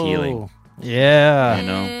 Nature is healing." Yeah, you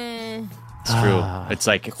know, it's true. It's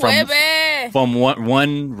like from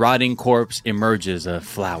one rotting corpse emerges a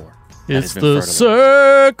flower. It's the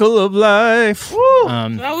circle of life.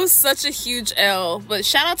 That was such a huge L. But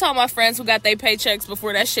shout out to all my friends who got their paychecks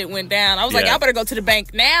before that shit went down. I was like, y'all better go to the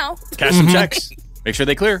bank now. Cash some checks. Make sure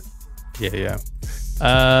they clear. Yeah.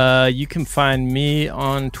 You can find me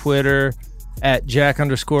on Twitter at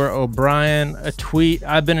Jack_O'Brien. A tweet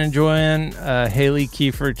I've been enjoying. Haley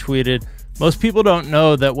Kiefer tweeted, most people don't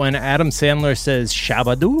know that when Adam Sandler says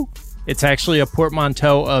shabadoo, it's actually a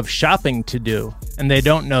portmanteau of shopping to do. And they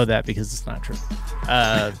don't know that because it's not true.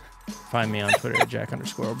 Find me on Twitter at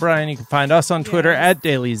Jack_O'Brien. You can find us on Twitter at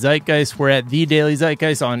Daily Zeitgeist. We're at The Daily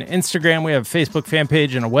Zeitgeist on Instagram. We have a Facebook fan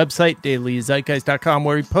page and a website, dailyzeitgeist.com,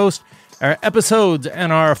 where we post our episodes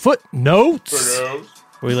and our footnotes.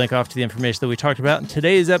 Where we link off to the information that we talked about in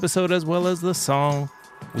today's episode, as well as the song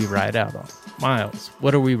we ride out on. Miles,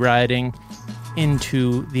 what are we riding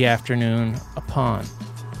into the afternoon upon?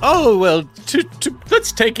 Oh, well,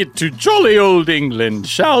 let's take it to jolly old England,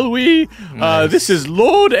 shall we? Nice. This is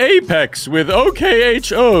Lord Apex with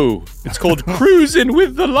OKHO. It's called Cruising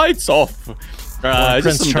with the Lights Off.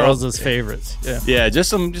 Prince Charles's favorites. Yeah, just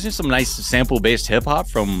some nice sample-based hip-hop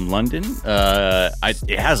from London.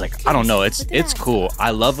 It has I don't know, it's cool. I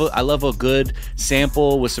love a good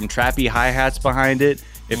sample with some trappy hi-hats behind it.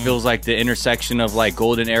 It feels like the intersection of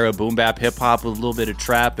golden era boom bap hip hop with a little bit of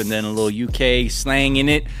trap and then a little UK slang in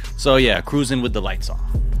it. So yeah, cruising with the lights off.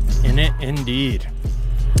 In it, indeed.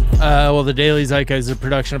 Well, the Daily Zeitgeist is a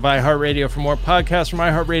production of iHeartRadio. For more podcasts from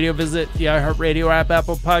iHeartRadio, visit the iHeartRadio app,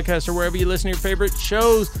 Apple Podcasts, or wherever you listen to your favorite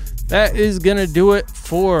shows. That is going to do it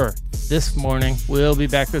for this morning. We'll be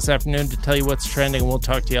back this afternoon to tell you what's trending. We'll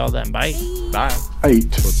talk to y'all then. Bye. Bye. Hey.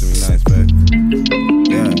 Talk to me nice, babe.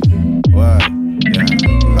 Yeah. What? Yeah.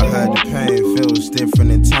 I heard the pain feels different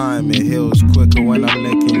in time. It heals quicker when I'm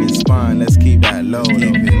licking your spine. Let's keep that low.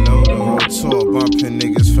 Keep it low. Real talk, bumping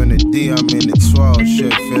niggas from the D. I'm in the 12.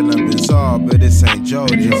 Shit feeling bizarre, but this ain't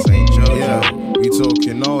JoJo. Yeah, we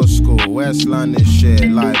talking old school, West London shit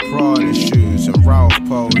like Prada shoes and Ralph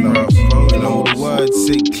Polo. You know the words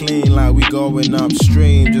sit clean like we going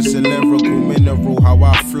upstream. Just a lyrical mineral, how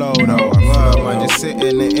I flow though. I just sit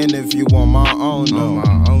in the interview on my own though.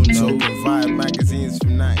 Talking Vibe magazines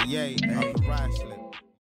from 98.